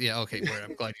 Say it. Yeah, okay.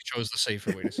 I'm glad you chose the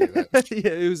safer way to say that.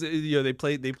 Yeah, it was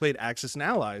they played Axis and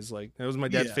Allies. Like that was my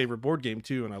dad's favorite board game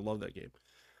too, and I love that game.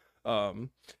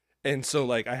 And so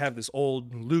like I have this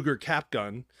old Luger cap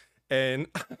gun, and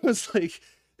I was like,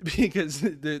 because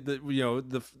the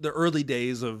early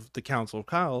days of the Council of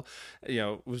Kyle,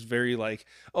 was very like,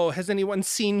 oh, has anyone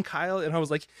seen Kyle? And I was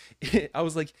like,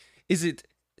 is it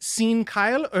seen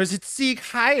Kyle or is it see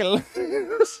Kyle?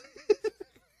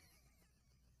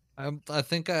 I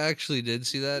think I actually did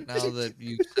see that now that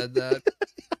you said that.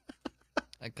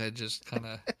 Like I just kind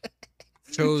of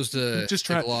chose to just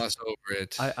gloss over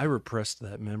it. I repressed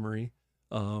that memory.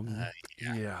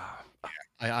 Yeah.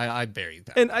 I buried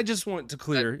that. And I just want to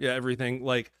clear everything.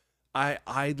 Like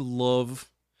I love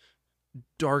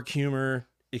dark humor.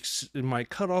 My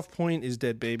cutoff point is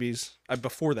Dead Babies.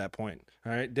 Before that point,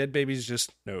 all right, Dead Babies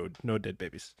just no Dead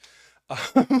Babies.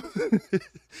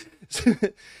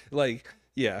 Like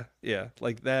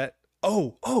like that.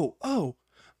 Oh,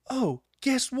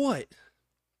 guess what?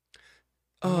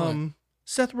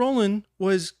 Seth Rogen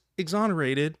was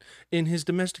exonerated in his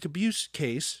domestic abuse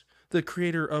case, the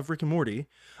creator of Rick and Morty.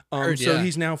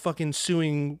 He's now fucking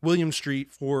suing William Street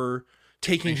for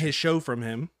taking his show from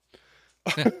him.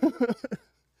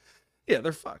 Yeah,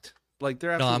 they're fucked. Like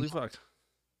they're absolutely fucked.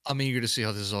 I'm eager to see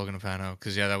how this is all going to pan out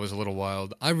because that was a little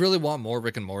wild. I really want more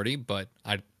Rick and Morty, but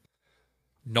I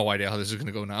no idea how this is going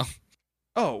to go now.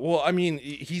 Oh, well, I mean,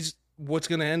 what's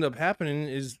going to end up happening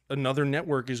is another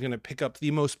network is going to pick up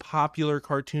the most popular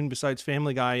cartoon besides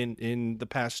Family Guy in the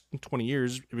past 20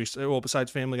 years. Well, besides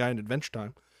Family Guy and Adventure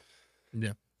Time.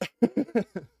 Yeah.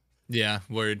 Yeah,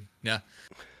 word. Yeah.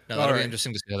 No, that'll be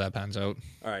interesting to see how that pans out.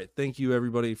 All right. Thank you,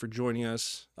 everybody, for joining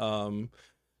us.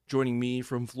 Joining me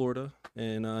from Florida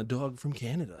and Dog from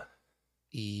Canada.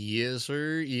 Yes,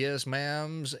 sir. Yes,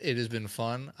 ma'ams. It has been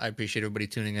fun. I appreciate everybody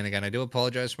tuning in again. I do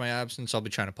apologize for my absence. I'll be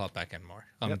trying to pop back in more.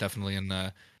 I'm definitely in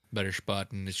a better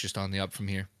spot, and it's just on the up from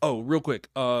here. Oh, real quick.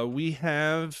 We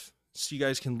have, so you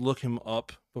guys can look him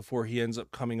up before he ends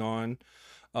up coming on.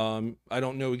 I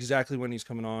don't know exactly when he's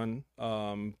coming on,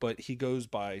 but he goes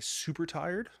by Super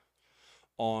Tired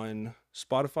on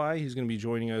Spotify. He's going to be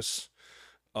joining us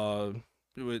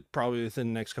probably within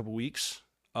the next couple weeks.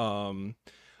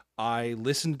 I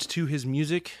listened to his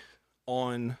music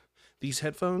on these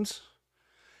headphones,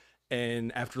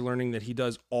 and after learning that he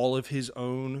does all of his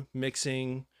own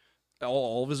mixing,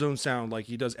 all of his own sound, like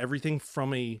he does everything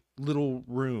from a little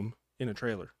room in a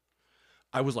trailer,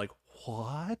 I was like,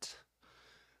 what?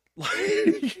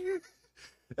 Like,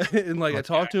 and like I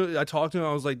talked to him.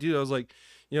 I was like, dude,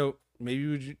 maybe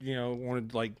would want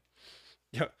to like,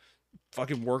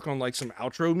 fucking work on like some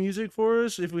outro music for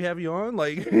us if we have you on,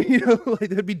 like like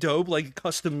that'd be dope, like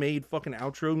custom made fucking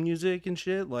outro music and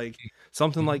shit, like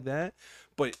something like that.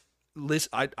 But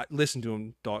I listened to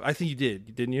him, dog. I think you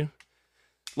did, didn't you?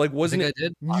 Like wasn't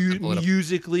it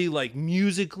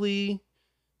musically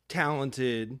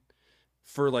talented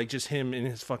for like just him in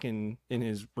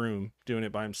his room doing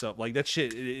it by himself? Like that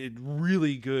shit, it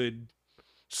really good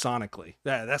sonically.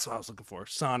 That's what I was looking for,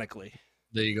 sonically.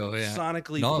 There you go. Yeah,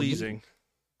 sonically pleasing.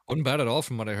 Wasn't bad at all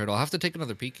from what I heard. I'll have to take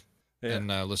another peek and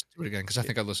listen to it again because I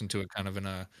think I listened to it kind of in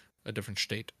a different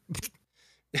state.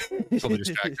 Probably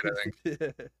distracted, I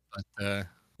think.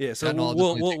 But,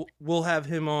 so we'll have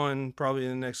him on probably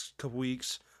in the next couple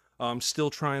weeks. Still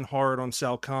trying hard on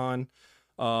Sal Khan,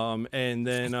 and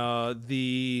then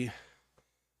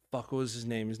what was his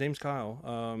name? His name's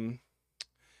Kyle.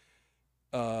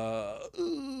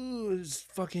 His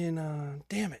fucking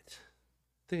damn it.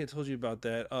 I think I told you about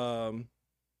that.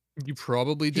 You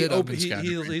probably did.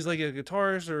 He's like a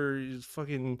guitarist, or he's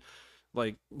fucking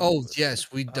like. Oh yes,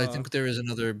 I think there is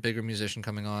another bigger musician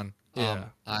coming on. Yeah.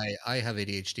 I have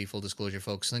ADHD. Full disclosure,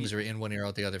 folks. Things are in one ear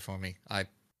out the other for me.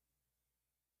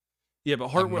 Yeah, but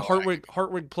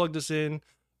Hartwig plugged us in.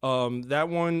 That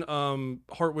one,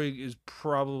 Hartwig is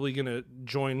probably gonna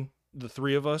join the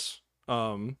three of us.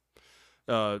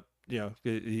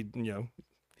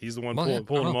 He's the one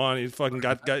pulling him on. He fucking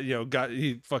got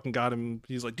him.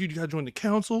 He's like, dude, you gotta join the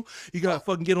council. You gotta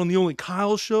fucking get on the Only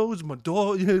Kyle show. It's my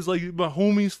dog. It's like my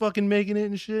homie's fucking making it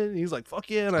and shit. And he's like,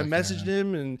 fuck yeah. And I messaged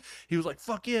him, and he was like,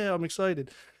 fuck yeah, I'm excited.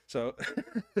 So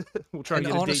we'll try And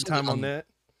and get a date honestly, time on that.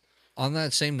 On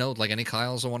that same note, like any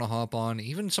Kyles that want to hop on,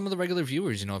 even some of the regular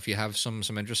viewers, if you have some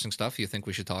interesting stuff you think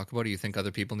we should talk about, or you think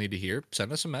other people need to hear,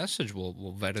 send us a message.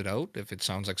 We'll vet it out. If it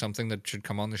sounds like something that should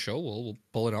come on the show, we'll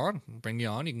pull it on, bring you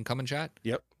on. You can come and chat.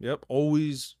 Yep.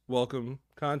 Always welcome.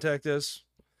 Contact us.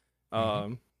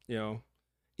 Mhm.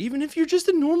 Even if you're just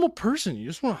a normal person, you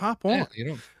just want to hop on. Yeah, you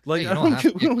don't Like, you I don't don't have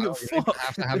give, to we be don't a give a Kyle. You don't even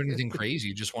have fuck. to have anything crazy.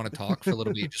 You just want to talk for a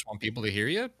little bit. You just want people to hear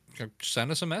you.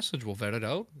 Send us a message. We'll vet it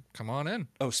out. Come on in.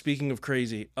 Oh, speaking of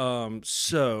crazy,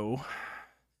 so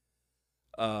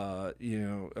our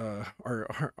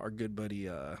good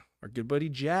buddy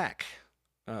Jack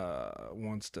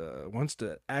wants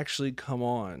to actually come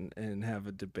on and have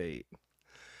a debate.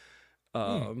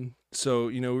 So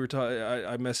we were talking.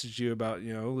 I messaged you about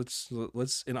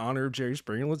let's in honor of Jerry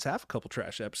Springer, let's have a couple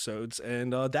trash episodes,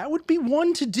 and that would be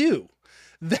one to do.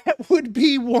 That would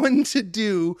be one to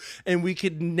do, and we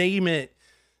could name it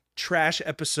trash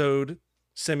episode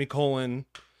semicolon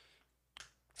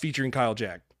featuring Kyle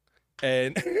Jack.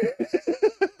 And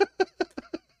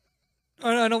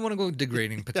I don't want to go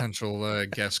degrading potential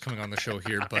guests coming on the show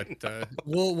here, but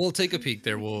we'll take a peek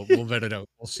there. We'll vet it out.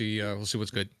 We'll see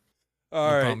what's good. all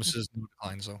No right. promises, no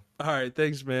declines, though. All right,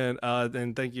 thanks, man.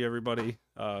 And thank you, everybody.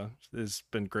 It's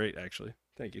been great, actually.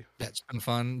 Thank you. Yeah, it's been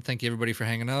fun. Thank you, everybody, for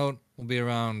hanging out. We'll be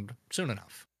around soon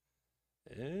enough.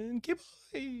 And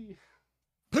goodbye.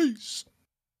 Peace.